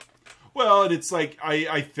time? Well, and it's like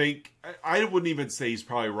I think I wouldn't even say he's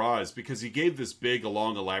probably Roz, because he gave this big,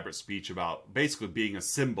 long, elaborate speech about basically being a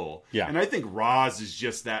symbol. Yeah. And I think Roz is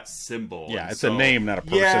just that symbol. Yeah, and it's a name, not a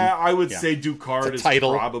person. Yeah, I would say Ducard is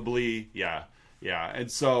title. probably yeah.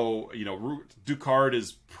 And so, Ducard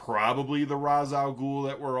is probably the Ra's al Ghul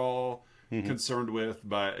that we're all concerned with,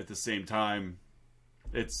 but at the same time,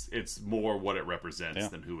 it's more what it represents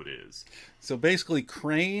than who it is. So basically,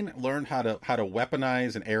 Crane learned how to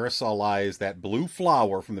weaponize and aerosolize that blue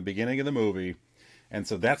flower from the beginning of the movie, and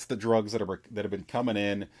so that's the drugs that have been coming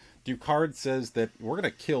in. Ducard says that we're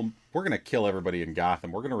gonna kill everybody in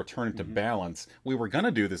Gotham. We're gonna return it to balance. We were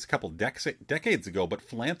gonna do this a couple decades ago, but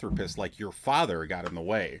philanthropists like your father got in the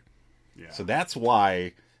way. Yeah. So that's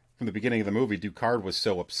why, from the beginning of the movie, Ducard was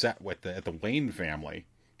so upset at the Wayne family.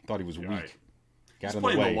 Thought he was weak. Right. Got He's in the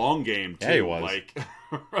playing way. the long game too. Yeah, he was.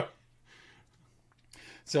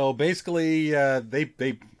 So basically,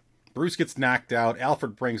 Bruce gets knocked out.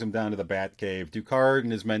 Alfred brings him down to the Batcave. Ducard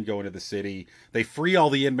and his men go into the city. They free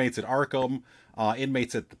all the inmates at Arkham,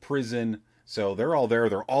 inmates at the prison. So they're all there.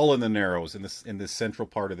 They're all in the Narrows in this central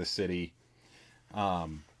part of the city.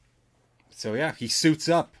 So yeah, he suits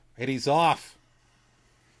up and he's off.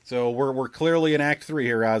 So we're clearly in Act 3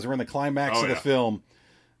 here, Oz. We're in the climax of the film.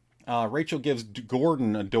 Rachel gives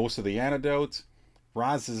Gordon a dose of the antidote.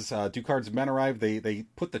 Ducard's men arrive. They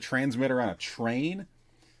put the transmitter on a train.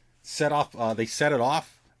 They set it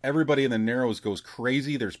off. Everybody in the Narrows goes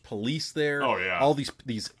crazy. There's police there. Oh yeah. All these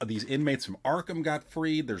inmates from Arkham got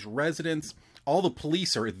freed. There's residents. All the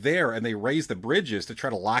police are there, and they raise the bridges to try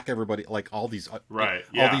to lock everybody, like all these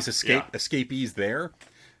escapees there.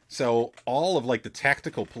 So all of the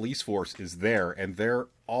tactical police force is there, and they're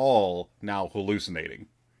all now hallucinating.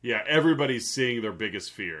 Yeah, everybody's seeing their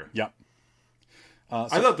biggest fear. Yep.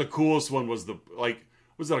 I thought the coolest one was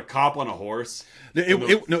was it a cop on a horse? It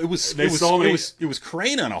was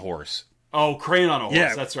Crane on a horse. Oh, Crane on a horse.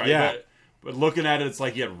 Yeah, That's right. yeah. But looking at it, it's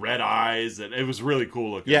like he had red eyes, and it was really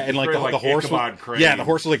cool looking. Yeah, and very, the horse Ichabod was, Crane. yeah, the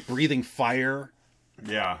horse was breathing fire.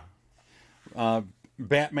 Yeah.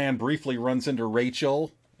 Batman briefly runs into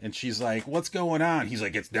Rachel, and she's like, "What's going on?" He's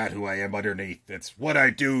like, "It's not who I am underneath. It's what I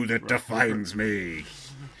do that defines me."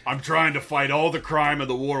 I'm trying to fight all the crime in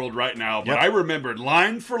the world right now, but I remembered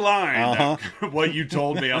line for line what you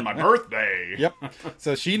told me on my birthday. Yep.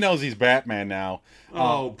 So she knows he's Batman now.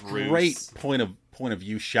 Bruce. Great point of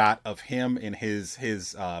view shot of him in his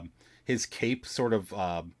cape, sort of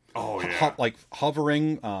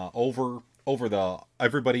hovering over the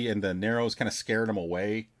everybody in the Narrows, kind of scared him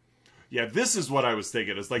away. Yeah, this is what I was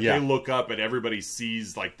thinking. It's like they look up and everybody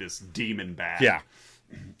sees this demon bat. Yeah.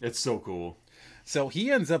 It's so cool. So he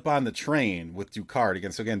ends up on the train with Ducard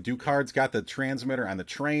again. So again, Ducard's got the transmitter on the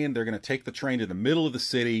train. They're going to take the train to the middle of the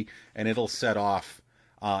city, and it'll set off,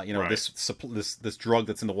 this drug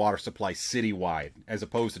that's in the water supply citywide, as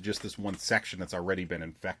opposed to just this one section that's already been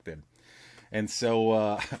infected. And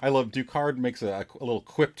so I love Ducard makes a little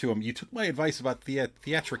quip to him. You took my advice about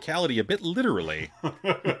theatricality a bit literally.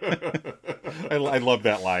 I love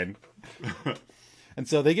that line. And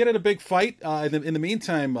so they get in a big fight. In the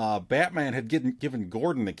meantime, Batman had given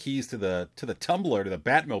Gordon the keys to the tumbler, to the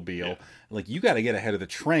Batmobile. Yeah. You got to get ahead of the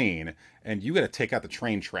train, and you got to take out the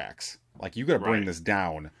train tracks. You got to bring this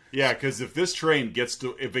down. Yeah, because if this train gets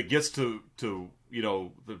to the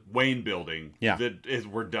Wayne building,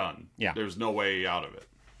 we're done. Yeah, there's no way out of it.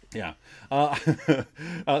 Yeah.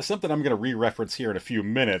 Something I'm going to re-reference here in a few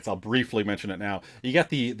minutes. I'll briefly mention it now. You got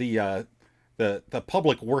the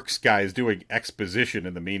public works guys doing exposition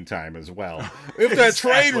in the meantime as well. If that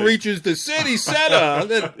train reaches the city center,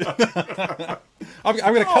 then I'm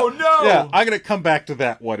going to come back to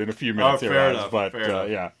that one in a few minutes. Fair enough.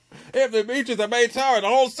 Yeah, if it reaches the main tower, the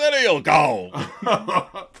whole city will go.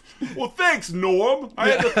 Well, thanks, Norm. I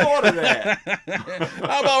hadn't thought of that.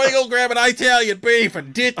 How about we go grab an Italian beef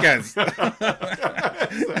and Ditkins?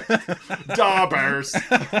 Daubers.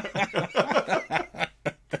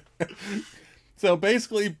 So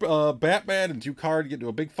basically, Batman and Ducard get into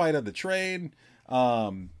a big fight on the train.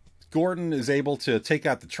 Gordon is able to take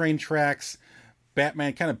out the train tracks.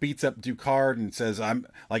 Batman kind of beats up Ducard and says, I'm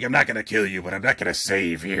not going to kill you, but I'm not going to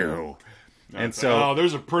save you. And so, oh,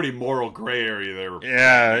 there's a pretty moral gray area there.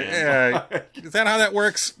 yeah. Is that how that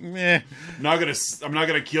works? Meh. I'm not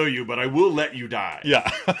gonna kill you, but I will let you die.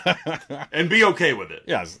 Yeah. And be okay with it.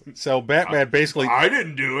 Yes. So Batman basically, I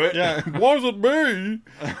didn't do it. yeah, it wasn't me.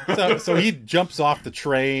 So he jumps off the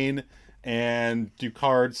train, and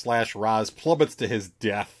Ducard / Roz plummets to his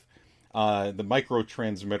death. The microwave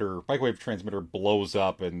transmitter blows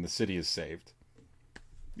up, and the city is saved.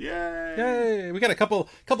 Yay! Yay! We got a couple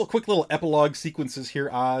quick little epilogue sequences here,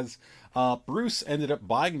 Oz. Bruce ended up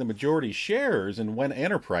buying the majority shares in Wayne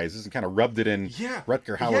Enterprises and kind of rubbed it in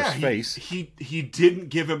Rutger Hauer's face. He didn't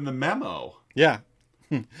give him the memo. Yeah.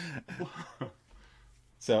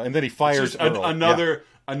 So, and then he fires Earl.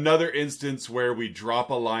 Another instance where we drop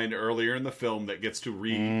a line earlier in the film that gets to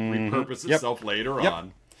repurpose itself later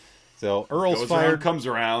on. So Earl's Goes fired. Around, comes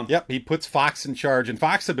around. Yep, he puts Fox in charge, and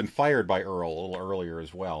Fox had been fired by Earl a little earlier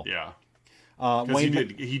as well. Yeah, because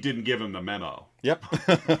he didn't give him the memo. Yep.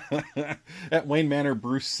 At Wayne Manor,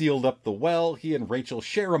 Bruce sealed up the well. He and Rachel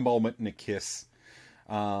share a moment and a kiss.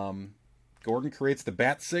 Gordon creates the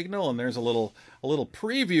bat signal, and there's a little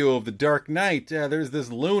preview of the Dark Knight. There's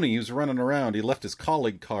this loony who's running around. He left his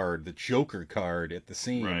colleague card, the Joker card, at the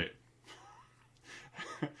scene. Right.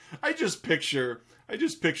 I just picture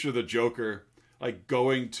the Joker like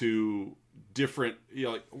going to different,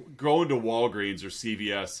 like going to Walgreens or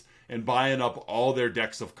CVS and buying up all their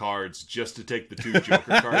decks of cards just to take the 2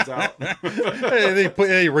 Joker cards out.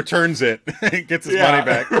 He returns it, gets his money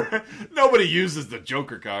back. Nobody uses the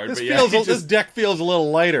Joker card. This deck feels a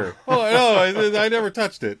little lighter. Oh no, I never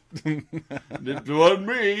touched it. It wasn't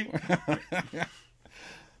me.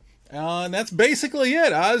 And that's basically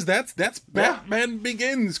it, Oz. That's Batman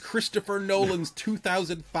Begins, Christopher Nolan's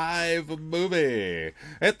 2005 movie.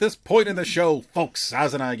 At this point in the show, folks,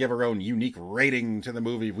 Oz and I give our own unique rating to the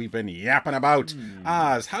movie we've been yapping about.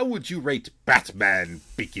 Oz, how would you rate Batman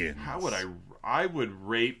Begins? How would I would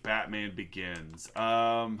rate Batman Begins.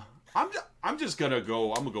 I'm just gonna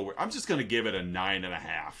give it a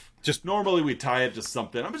 9.5. Just normally we tie it to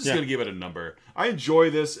something. I'm just gonna give it a number. I enjoy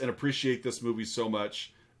this and appreciate this movie so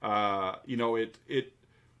much. He nailed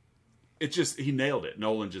it.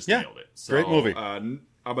 Nolan just nailed it. So, great movie. I'm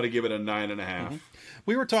going to give it a 9.5.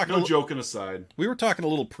 We were talking. No joking aside. We were talking a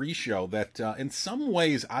little pre-show that in some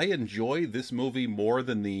ways I enjoy this movie more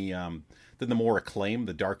than the more acclaimed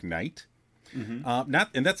The Dark Knight. And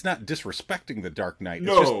that's not disrespecting The Dark Knight.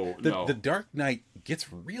 The Dark Knight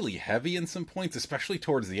gets really heavy in some points, especially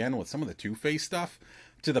towards the end with some of the Two-Face stuff,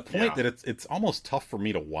 to the point that it's almost tough for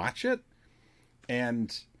me to watch it.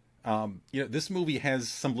 And this movie has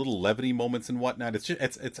some little levity moments and whatnot. It's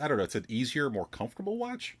I don't know. It's an easier, more comfortable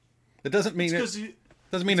watch. It doesn't mean it's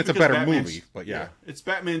a better movie, but it's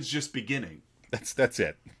Batman's just beginning. That's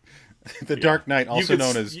it. The Dark Knight, also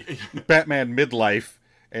known as Batman Midlife,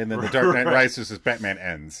 and then The Dark Knight Rises as Batman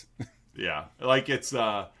Ends. Yeah, like it's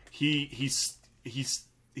he's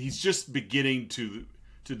just beginning to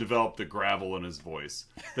develop the gravel in his voice.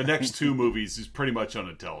 The next 2 movies is pretty much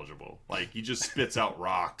unintelligible. Like he just spits out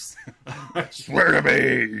rocks. Swear to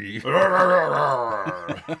me.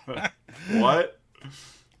 What?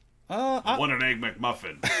 I want an Egg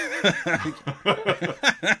McMuffin.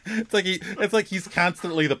 It's like he's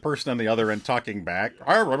constantly the person on the other end talking back.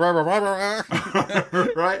 Right?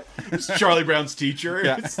 It's Charlie Brown's teacher.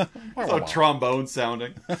 Yeah. It's all trombone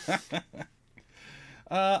sounding.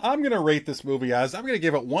 I'm going to rate this movie as I'm going to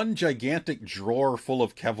give it 1 gigantic drawer full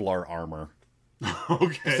of Kevlar armor.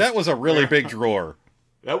 Okay. That was a really big drawer.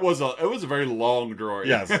 It was a very long drawer.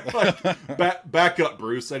 Yes. Back up,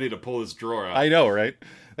 Bruce. I need to pull this drawer out. I know, right?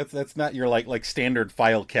 That's not your like standard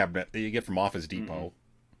file cabinet that you get from Office Depot.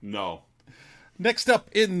 No. Next up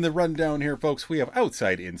in the rundown here, folks, we have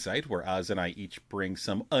Outside Insight, where Oz and I each bring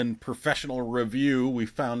some unprofessional review we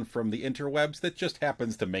found from the interwebs that just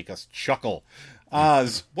happens to make us chuckle.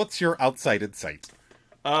 Oz, what's your Outside Insight?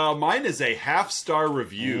 Mine is a half-star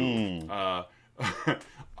review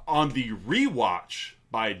on the rewatch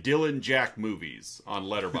by Dylan Jack Movies on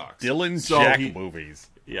Letterboxd. Dylan Jack Movies.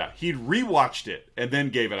 Yeah, he'd rewatched it and then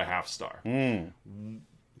gave it a half-star.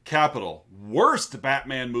 Capital, worst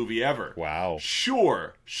Batman movie ever. Wow.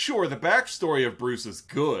 Sure, the backstory of Bruce is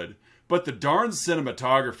good, but the darn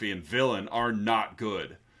cinematography and villain are not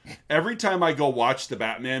good. Every time I go watch the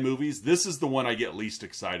Batman movies, this is the one I get least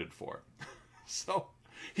excited for. So,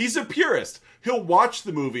 he's a purist. He'll watch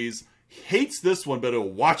the movies, hates this one, but he'll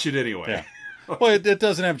watch it anyway. Yeah. Well, it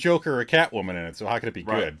doesn't have Joker or Catwoman in it, so how could it be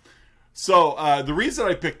good? So, the reason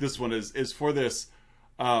I picked this one is for this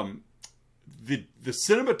the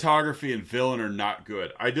cinematography and villain are not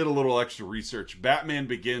good. I did a little extra research. Batman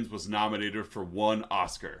Begins was nominated for 1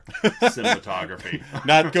 Oscar cinematography.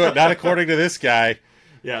 Not good. Not according to this guy.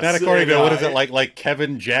 Yeah, not according to what is it like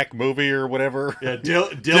Kevin Jack movie or whatever? Yeah,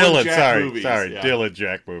 Dylan Jack movies. Sorry, yeah. Dylan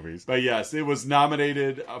Jack movies. But yes, it was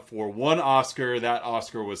nominated for 1 Oscar. That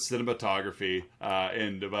Oscar was cinematography,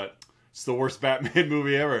 but it's the worst Batman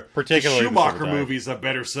movie ever. Particularly the Schumacher movies have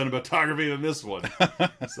better cinematography than this one.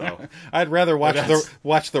 So I'd rather watch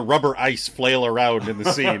the rubber ice flail around in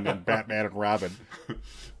the scene than Batman and Robin.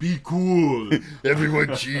 Be cool,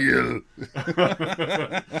 everyone, chill.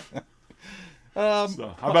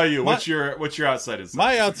 So, how about you? What's your outside insight?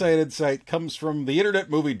 My outside insight comes from the Internet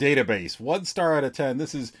Movie Database. 1 star out of 10.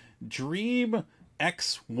 This is Dream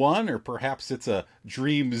X1, or perhaps it's a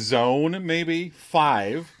Dream Zone, maybe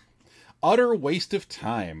 5. Utter waste of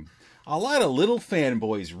time. A lot of little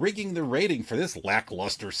fanboys rigging the rating for this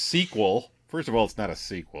lackluster sequel. First of all, it's not a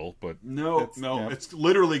sequel, but... No, it's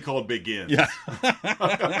literally called Begin. Yeah.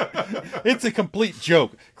 It's a complete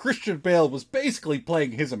joke. Christian Bale was basically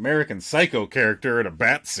playing his American Psycho character in a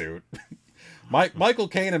bat suit. Michael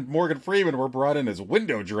Caine and Morgan Freeman were brought in as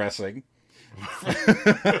window dressing.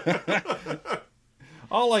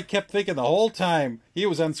 All I kept thinking the whole time he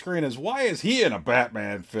was on screen is, why is he in a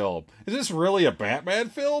Batman film? Is this really a Batman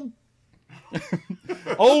film?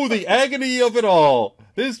 Oh, the agony of it all.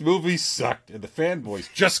 This movie sucked, and the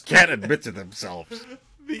fanboys just can't admit to themselves.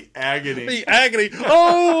 The agony. The agony.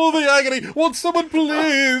 Oh, the agony. Won't someone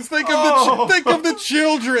please think of the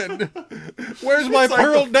children? Where's my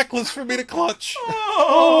pearl necklace for me to clutch?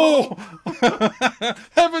 Oh.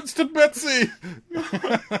 Heavens to Betsy.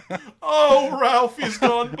 Oh, Ralphie's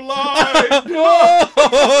gone blind.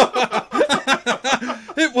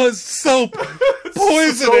 It was soap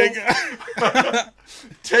poisoning.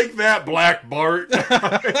 Take that, Black Bart.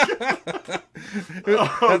 That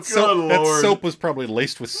soap was probably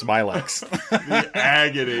laced with Smilex. The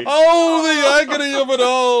agony. Oh, the agony of it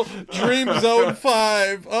all. Dream Zone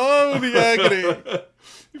 5. Oh, the agony.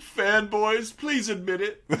 Fanboys, please admit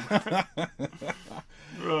it.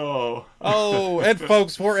 Oh, and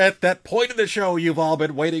folks, we're at that point of the show you've all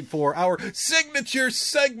been waiting for, our signature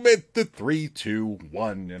segment, the 3, 2,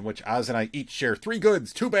 1, in which Oz and I each share 3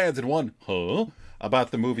 goods, 2 bads, and 1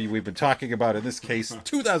 about the movie we've been talking about, in this case,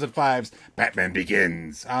 2005's Batman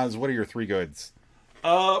Begins. Oz, what are your 3 goods?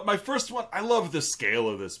 My first one, I love the scale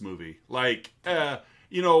of this movie. Like,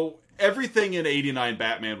 everything in 89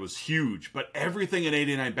 Batman was huge, but everything in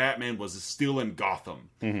 89 Batman was still in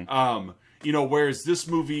Gotham. Mm-hmm. Whereas this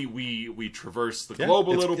movie, we traverse the globe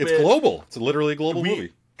a little bit. It's global. It's literally a global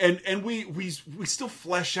movie. And we still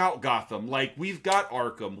flesh out Gotham. Like, we've got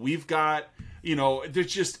Arkham. We've got,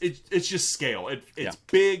 it's just scale. It's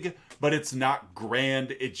big, but it's not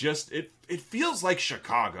grand. It feels like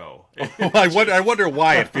Chicago. I wonder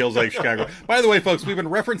why it feels like Chicago. By the way, folks, we've been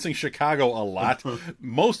referencing Chicago a lot.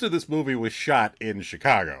 Most of this movie was shot in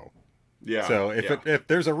Chicago. Yeah. So if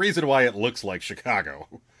there's a reason why it looks like Chicago.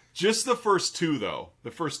 Just the first 2, though.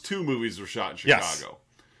 The first 2 movies were shot in Chicago. Yes.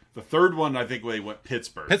 The third one, I think, they went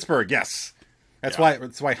Pittsburgh. Pittsburgh, yes. That's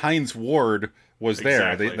why Hines Ward was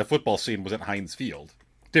there. The football scene was at Heinz Field.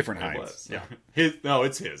 Different Heinz. Yeah.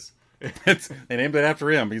 It's his. They named it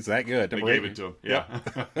after him. He's that good. They gave it to him. Yeah.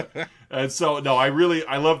 And so, no, I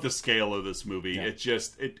love the scale of this movie. Yeah.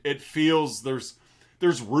 It feels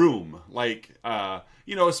there's room. Like,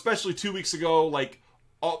 especially 2 weeks ago, like,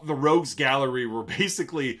 the Rogues Gallery were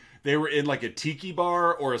basically, they were in like a tiki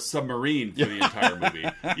bar or a submarine for the entire movie.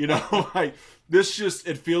 Like,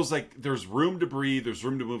 it feels like there's room to breathe, there's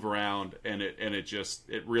room to move around, and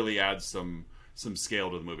it really adds some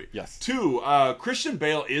scale to the movie. Yes. 2, Christian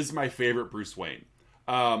Bale is my favorite Bruce Wayne.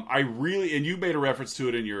 And you made a reference to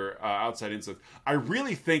it in your outside insight. I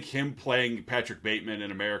really think him playing Patrick Bateman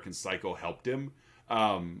in American Psycho helped him,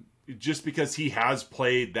 just because he has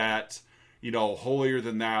played that, holier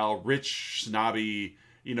than thou, rich, snobby,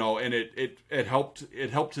 and it helped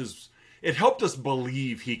us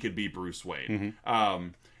believe he could be Bruce Wayne.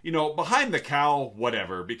 Mm-hmm. Behind the cowl,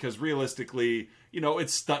 whatever, because realistically,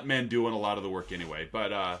 it's stuntmen doing a lot of the work anyway.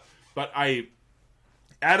 But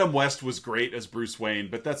Adam West was great as Bruce Wayne,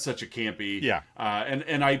 but that's such a campy. Yeah.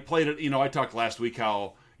 And I played it, I talked last week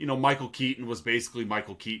how, Michael Keaton was basically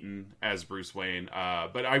Michael Keaton as Bruce Wayne.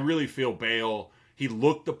 But I really feel Bale, he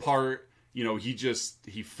looked the part.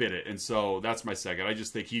 He fit it. And so that's my second. I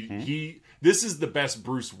just think this is the best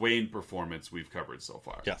Bruce Wayne performance we've covered so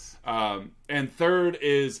far. Yes. And third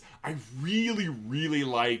is, I really, really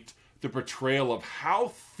liked the portrayal of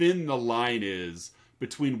how thin the line is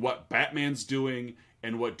between what Batman's doing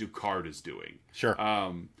and what Ducard is doing. Sure.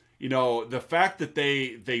 you know, the fact that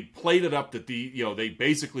they played it up that they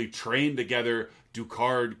basically trained together.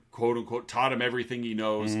 Ducard, quote unquote, taught him everything he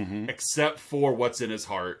knows except for what's in his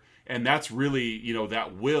heart. And that's really, you know,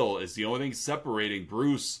 that will is the only thing separating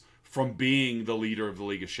Bruce from being the leader of the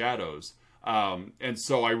League of Shadows. And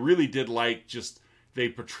so I really did like just they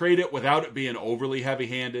portrayed it without it being overly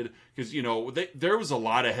heavy-handed, because, you know, there was a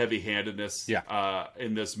lot of heavy-handedness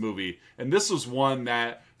in this movie. And this was one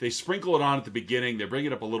that they sprinkle it on at the beginning, they bring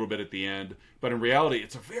it up a little bit at the end, but in reality,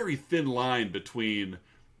 it's a very thin line between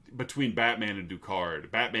Batman and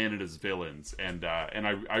Ducard, Batman and his villains, and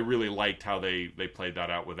I really liked how they played that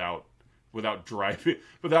out without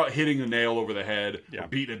hitting the nail over the head, or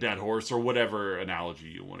beating a dead horse, or whatever analogy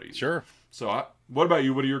you want to use. Sure. So, what about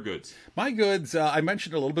you? What are your goods? My goods, I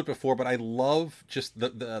mentioned a little bit before, but I love just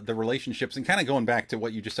the relationships, and kind of going back to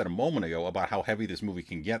what you just said a moment ago about how heavy this movie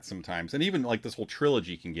can get sometimes, and even like this whole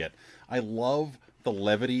trilogy can get. I love the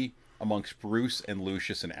levity amongst Bruce and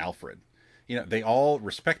Lucius and Alfred. You know, they all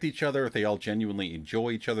respect each other. They all genuinely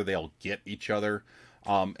enjoy each other. They all get each other.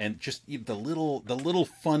 And just the little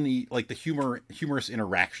funny, like the humorous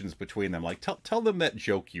interactions between them. Like tell them that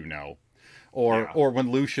joke, you know, or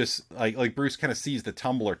when Lucius, like Bruce kind of sees the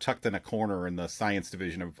tumbler tucked in a corner in the science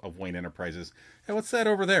division of Wayne Enterprises. Hey, what's that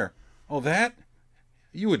over there? Oh, that?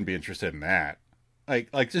 You wouldn't be interested in that.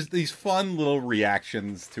 Like just these fun little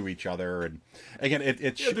reactions to each other, and again,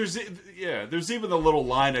 there's even the little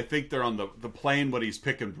line. I think they're on the plane when he's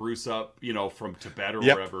picking Bruce up, you know, from Tibet or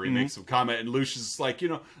wherever. He makes some comment, and Lucius is like, you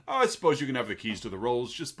know, oh, I suppose you can have the keys to the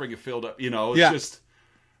rolls. Just bring it filled up, you know. It's just,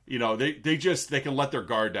 you know, they can let their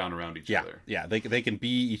guard down around each other. Yeah, they can be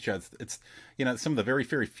each other. It's, you know, some of the very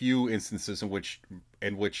few instances in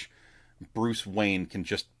which Bruce Wayne can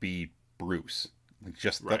just be Bruce.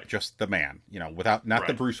 Just the man, you know, without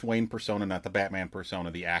the Bruce Wayne persona, not the Batman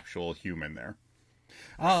persona, the actual human there.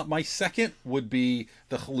 My second would be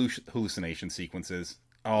the hallucination sequences.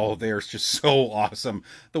 Oh, they're just so awesome.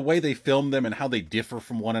 The way they film them and how they differ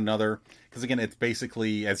from one another. Because again, it's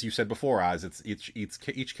basically, as you said before, Oz, it's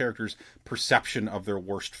each character's perception of their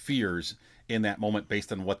worst fears in that moment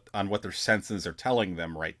based on what their senses are telling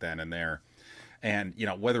them right then and there. And, you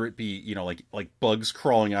know, whether it be, you know, like bugs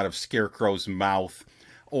crawling out of Scarecrow's mouth,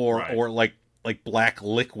 or like black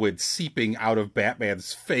liquid seeping out of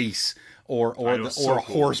Batman's face, or a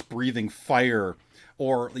horse breathing fire,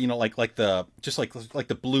 or, you know, like the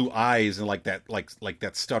blue eyes and like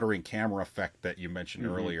that stuttering camera effect that you mentioned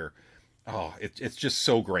earlier. Oh, it's just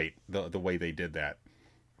so great the way they did that.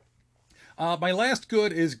 My last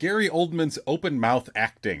good is Gary Oldman's open mouth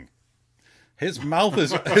acting. His mouth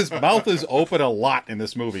is open a lot in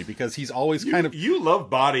this movie because he's always You love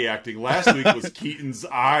body acting. Last week was Keaton's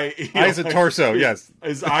eye. Eyes and torso, yes.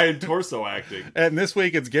 His eye and torso acting. And this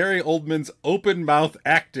week it's Gary Oldman's open mouth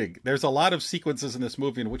acting. There's a lot of sequences in this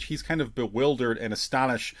movie in which he's kind of bewildered and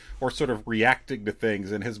astonished or sort of reacting to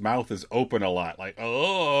things, and his mouth is open a lot. Like,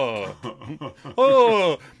 oh.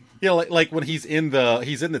 Oh. You know, like when he's in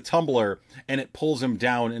the tumbler and it pulls him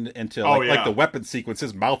down into like the weapon sequence.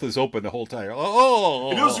 His mouth is open the whole time.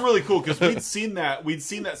 Oh, and it was really cool because we'd seen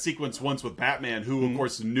that sequence once with Batman, who of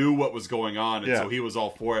course knew what was going on, and so he was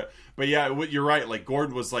all for it. But yeah, you're right. Like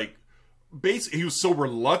Gordon was like, basically, he was so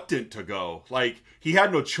reluctant to go. Like he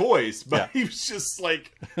had no choice, but he was just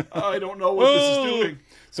like, I don't know what this is doing.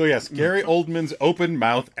 So yes, Gary Oldman's open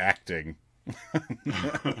mouth acting.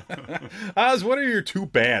 Oz, what are your two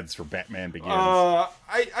bads for Batman Begins?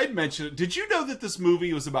 I'd mention it. Did you know that this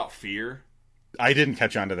movie was about fear? I didn't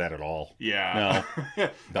catch on to that at all. Yeah. No.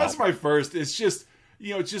 That's my first. It's just,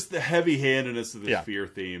 you know, just the heavy-handedness of this fear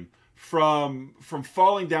theme. From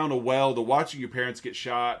falling down a well to watching your parents get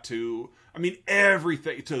shot to, I mean,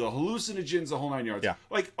 everything, to the hallucinogens, the whole nine yards. Yeah.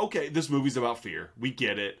 Like, okay, this movie's about fear. We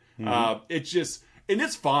get it. It's just... And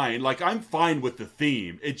it's fine. Like, I'm fine with the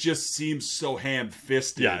theme. It just seems so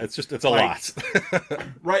ham-fisted. Yeah, it's a lot.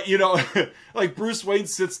 Right, you know, like Bruce Wayne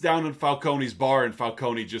sits down in Falcone's bar and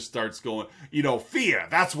Falcone just starts going, you know, fear,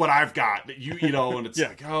 that's what I've got. You know, and it's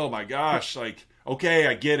like, oh my gosh, like, okay,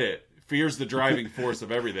 I get it. Fear's the driving force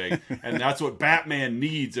of everything, and that's what Batman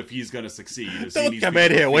needs if he's going to succeed. Don't come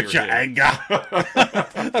in here with your anger.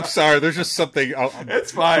 I'm sorry, there's just something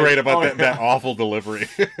it's fine. Great about that awful delivery.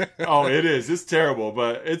 Oh, it is. It's terrible,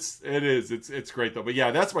 but it's great though. But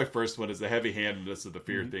yeah, that's my first one, is the heavy-handedness of the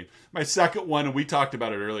fear thing. My second one, and we talked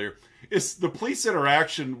about it earlier, is the police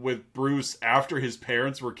interaction with Bruce after his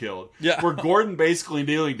parents were killed. Yeah, where Gordon basically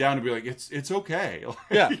kneeling down and be like, "It's okay." Like,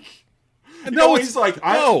 yeah. No, he's like,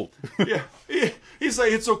 no. Yeah, He's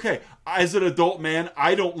like, it's okay. As an adult man,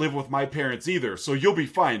 I don't live with my parents either, so you'll be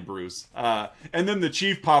fine, Bruce. And then the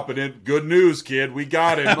chief popping in, good news, kid, we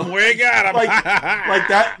got him. We got him. like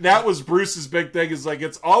that was Bruce's big thing. Is like,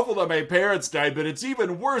 it's awful that my parents died, but it's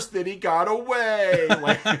even worse that he got away.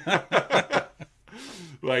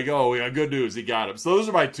 Like, oh, yeah, good news, he got him. So those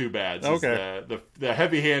are my two bads. Okay. The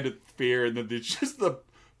heavy-handed fear, and then just the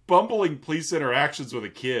bumbling police interactions with a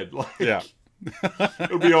kid. Like, Yeah.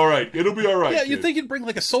 It'll be all right. It'll be all right. Yeah, kid. you'd think you'd bring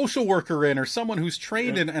like a social worker in or someone who's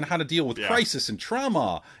trained in how to deal with crisis and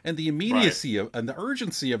trauma and the immediacy of, and the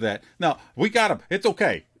urgency of that. No, we got him. It's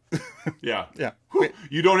okay. Yeah. Yeah. Whew,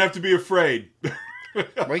 you don't have to be afraid.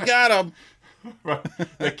 We got him. Right.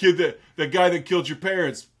 That guy that killed your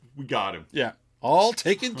parents, we got him. Yeah. All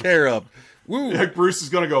taken care of. Woo. Like Bruce is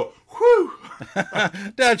going to go, whew.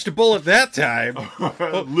 Dodged a bullet that time.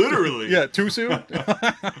 Literally. Yeah, too soon? All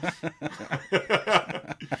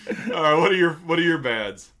right, what are your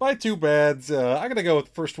bads? My two bads, I'm going to go with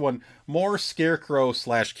the first one, more Scarecrow /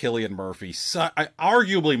 Cillian Murphy.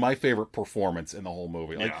 Arguably my favorite performance in the whole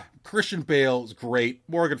movie. Like, Christian Bale's great.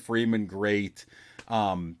 Morgan Freeman, great.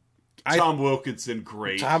 Tom Wilkinson,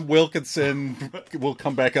 great. Tom Wilkinson will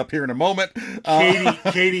come back up here in a moment.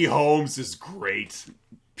 Katie Holmes is great.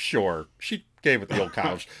 Sure. She gave it the old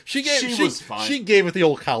college. She was fine. She gave it the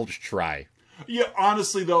old college try. Yeah,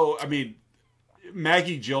 honestly, though, I mean,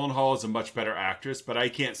 Maggie Gyllenhaal is a much better actress, but I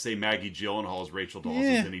can't say Maggie Gyllenhaal's Rachel Dawes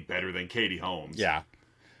is any better than Katie Holmes. Yeah.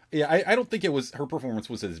 Yeah, I don't think it was, her performance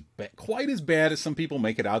was quite as bad as some people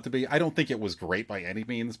make it out to be. I don't think it was great by any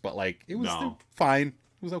means, but like, it was fine.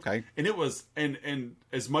 It was okay. And it was, and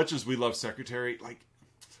as much as we love Secretary, like,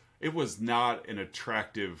 it was not an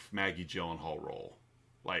attractive Maggie Gyllenhaal role.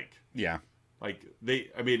 Like, yeah. Like,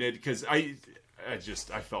 because I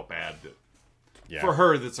felt bad that, yeah. for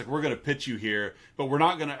her, that's like, we're going to pitch you here, but we're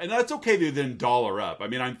not going to, and that's okay to then dollar up. I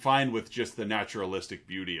mean, I'm fine with just the naturalistic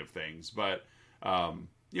beauty of things, but,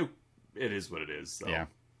 it is what it is. So. Yeah.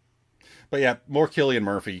 But yeah, more Cillian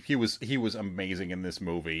Murphy. He was amazing in this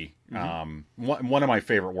movie. Mm-hmm. One of my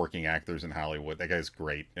favorite working actors in Hollywood. That guy's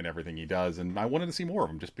great in everything he does, and I wanted to see more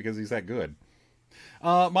of him just because he's that good.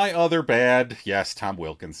 My other bad, yes, Tom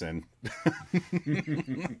Wilkinson. Didn't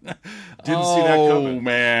see that coming. Oh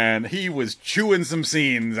man, he was chewing some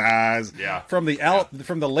scenes, Oz. Yeah. From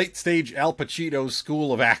the late stage Al Pacino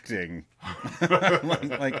school of acting.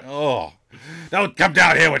 like, oh, don't come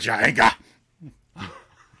down here with your anger.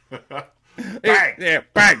 Bang! Yeah,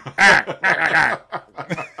 bang!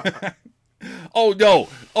 Oh no!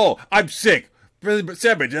 Oh, I'm sick. Send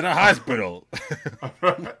me to the hospital.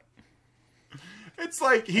 It's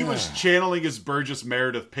like he was channeling his Burgess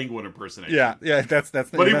Meredith penguin impersonation. Yeah, that's.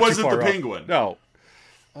 But he wasn't the penguin. No.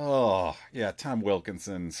 Oh yeah, Tom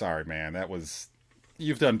Wilkinson. Sorry, man.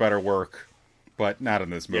 You've done better work, but not in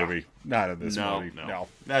this movie. Yeah. Not in this movie. No,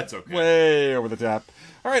 that's okay. Way over the top.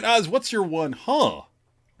 All right, Oz. What's your one? Huh?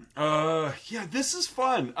 Yeah, this is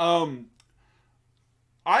fun.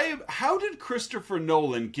 How did Christopher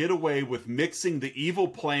Nolan get away with mixing the evil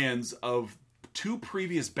plans of two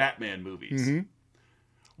previous Batman movies? Mm-hmm.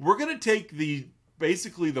 We're going to take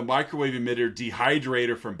basically the microwave emitter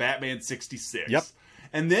dehydrator from Batman 66. Yep.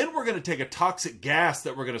 And then we're going to take a toxic gas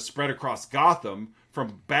that we're going to spread across Gotham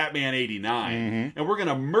from Batman 89. Mm-hmm. And we're going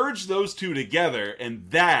to merge those two together, and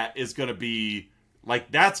that is going to be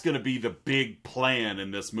that's going to be the big plan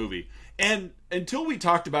in this movie. And until we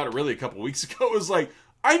talked about it really a couple weeks ago, it was like,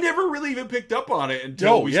 I never really even picked up on it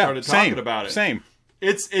until we started talking about it. Same.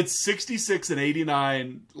 It's 66 and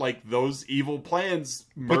 89, like those evil plans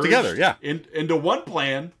put together, yeah, into one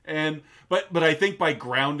plan. And but I think by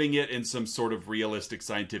grounding it in some sort of realistic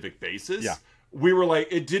scientific basis, we were like,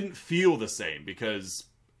 it didn't feel the same because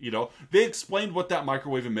they explained what that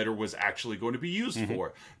microwave emitter was actually going to be used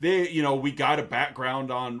for. We got a background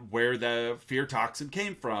on where the fear toxin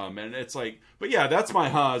came from, and it's like, but yeah, that's my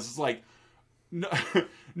Haas. It's like,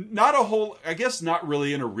 not a whole, I guess, not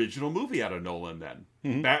really an original movie out of Nolan. Then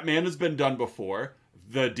Batman has been done before.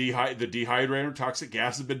 The dehydrator toxic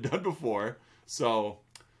gas has been done before. So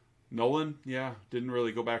Nolan, didn't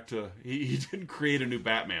really go back to. He didn't create a new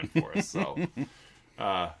Batman for us. So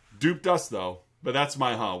duped us though. But that's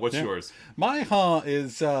my What's yours? My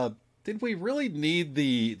is, did we really need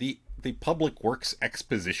the public works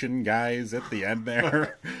exposition guys at the end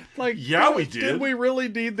there? We did. Did we really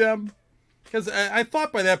need them? Because I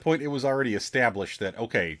thought by that point it was already established that,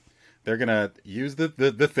 okay, they're going to use the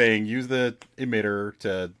thing, use the emitter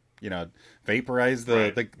to, vaporize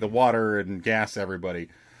the water and gas everybody.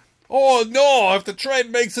 Oh, no, if the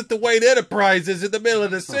train makes it to Wayne Enterprises in the middle of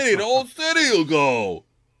the city, the whole city will go.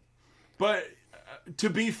 But to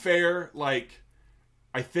be fair,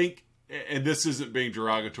 I think, and this isn't being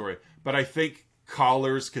derogatory, but I think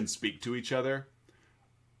collars can speak to each other.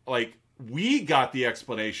 Like, we got the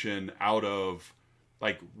explanation out of,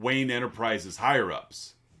 like, Wayne Enterprises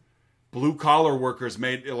higher-ups. Blue-collar workers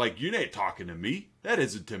made, like, you ain't talking to me. That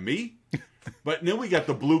isn't to me. But then we got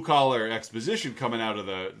the blue-collar exposition coming out of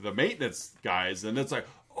the maintenance guys, and it's like,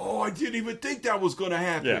 oh, I didn't even think that was going to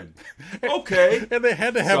happen. Yeah. Okay. And they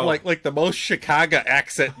had to have like the most Chicago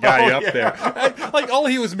accent guy up there. Like all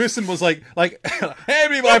he was missing was like,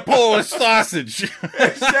 hand me my Polish sausage.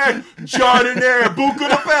 Exactly. John and there, Buca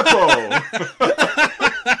de Beppo.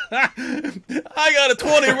 I got a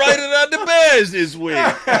 20 riding on the Bears this week.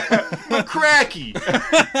 McCracky.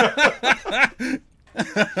 I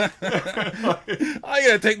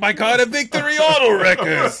gotta take my car to Victory Auto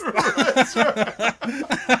Wreckers.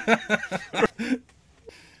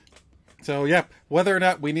 So yeah, whether or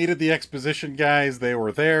not we needed the exposition guys, they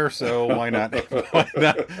were there. So why not?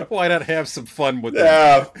 Why not have some fun with them?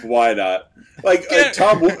 Yeah, why not? Like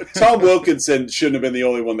Tom Wilkinson shouldn't have been the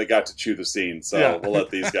only one that got to chew the scene. So we'll let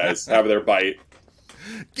these guys have their bite.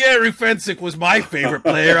 Gary Fensick was my favorite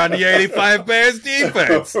player on the '85 Bears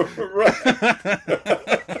defense.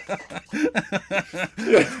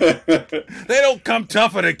 They don't come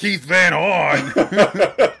tougher than Keith Van Horn.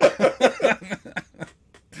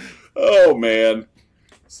 Oh, man.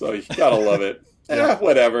 So you gotta love it. Yeah,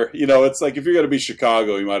 whatever. You know, it's like if you're going to be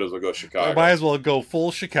Chicago, you might as well go Chicago. Might as well go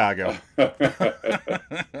full Chicago. All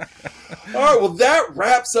right, well, that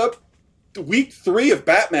wraps up week 3 of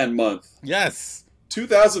Batman month. Yes.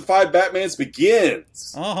 2005 Batman's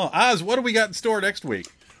begins. Oz, what do we got in store next week?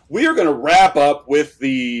 We are going to wrap up with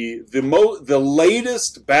the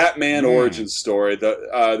latest Batman origin story,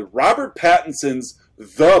 the Robert Pattinson's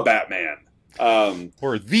The Batman.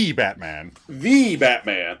 Or The Batman. The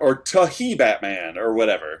Batman, or Tahi Batman, or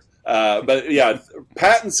whatever. But yeah,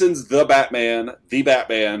 Pattinson's The Batman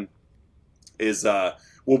is,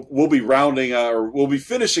 we'll be rounding, or we'll be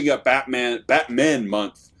finishing up Batman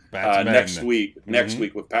month next week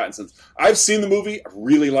with Pattinson's. I've seen the movie. I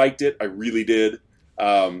really liked it. I really did.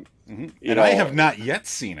 I have not yet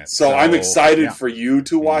seen it. So I'm excited for you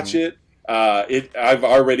to watch it. I've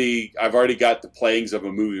already got the playings of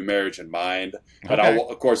a movie marriage in mind, but I'll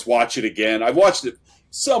of course watch it again. I've watched it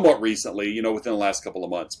somewhat recently, within the last couple of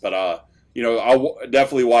months, but I'll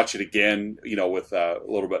definitely watch it again, with a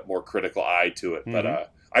little bit more critical eye to it.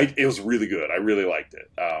 But it was really good. I really liked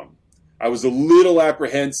it. I was a little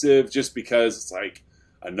apprehensive just because it's like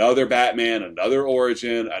another Batman, another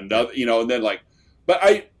origin, another, and then but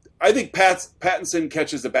I think Pattinson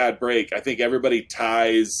catches a bad break. I think everybody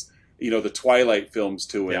ties, the Twilight films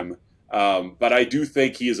to him. But I do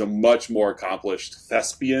think he is a much more accomplished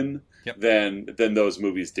thespian than those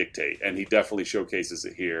movies dictate. And he definitely showcases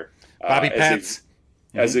it here. Bobby Patts.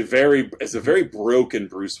 As a very broken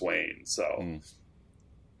Bruce Wayne. So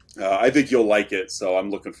I think you'll like it. So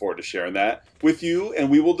I'm looking forward to sharing that with you.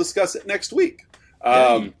 And we will discuss it next week.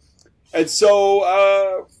 And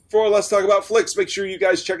so for Let's Talk About Flicks, make sure you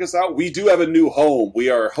guys check us out. We do have a new home. We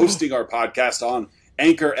are hosting our podcast on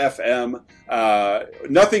Anchor FM.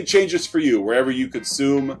 Nothing changes for you. Wherever you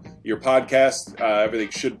consume your podcast, everything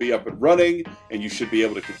should be up and running, and you should be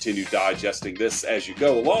able to continue digesting this as you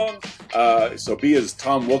go along. So be as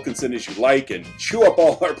Tom Wilkinson as you like and chew up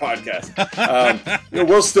all our podcasts.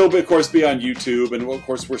 We'll still, of course, be on YouTube, and of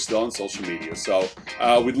course, we're still on social media. So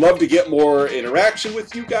we'd love to get more interaction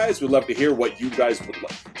with you guys. We'd love to hear what you guys would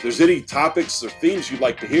like. If there's any topics or themes you'd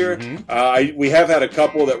like to hear, we have had a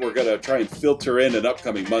couple that we're going to try and filter in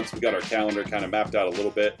upcoming months. We got our calendar kind of mapped out a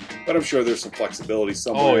little bit, but I'm sure there's some flexibility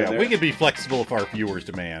somewhere in there. We can be flexible if our viewers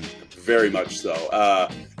demand. Very much so.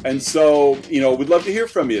 And so, we'd love to hear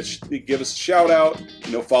from you. Give us a shout out.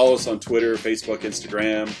 Follow us on Twitter, Facebook,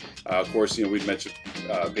 Instagram. Of course, we'd mentioned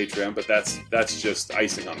Patreon, but that's just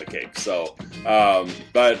icing on the cake. So,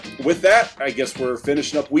 but with that, I guess we're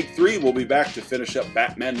finishing up week 3. We'll be back to finish up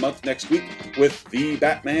Batman month next week with The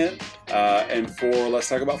Batman. And for Let's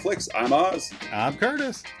Talk About Flicks, I'm Oz. I'm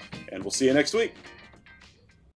Curtis. And we'll see you next week.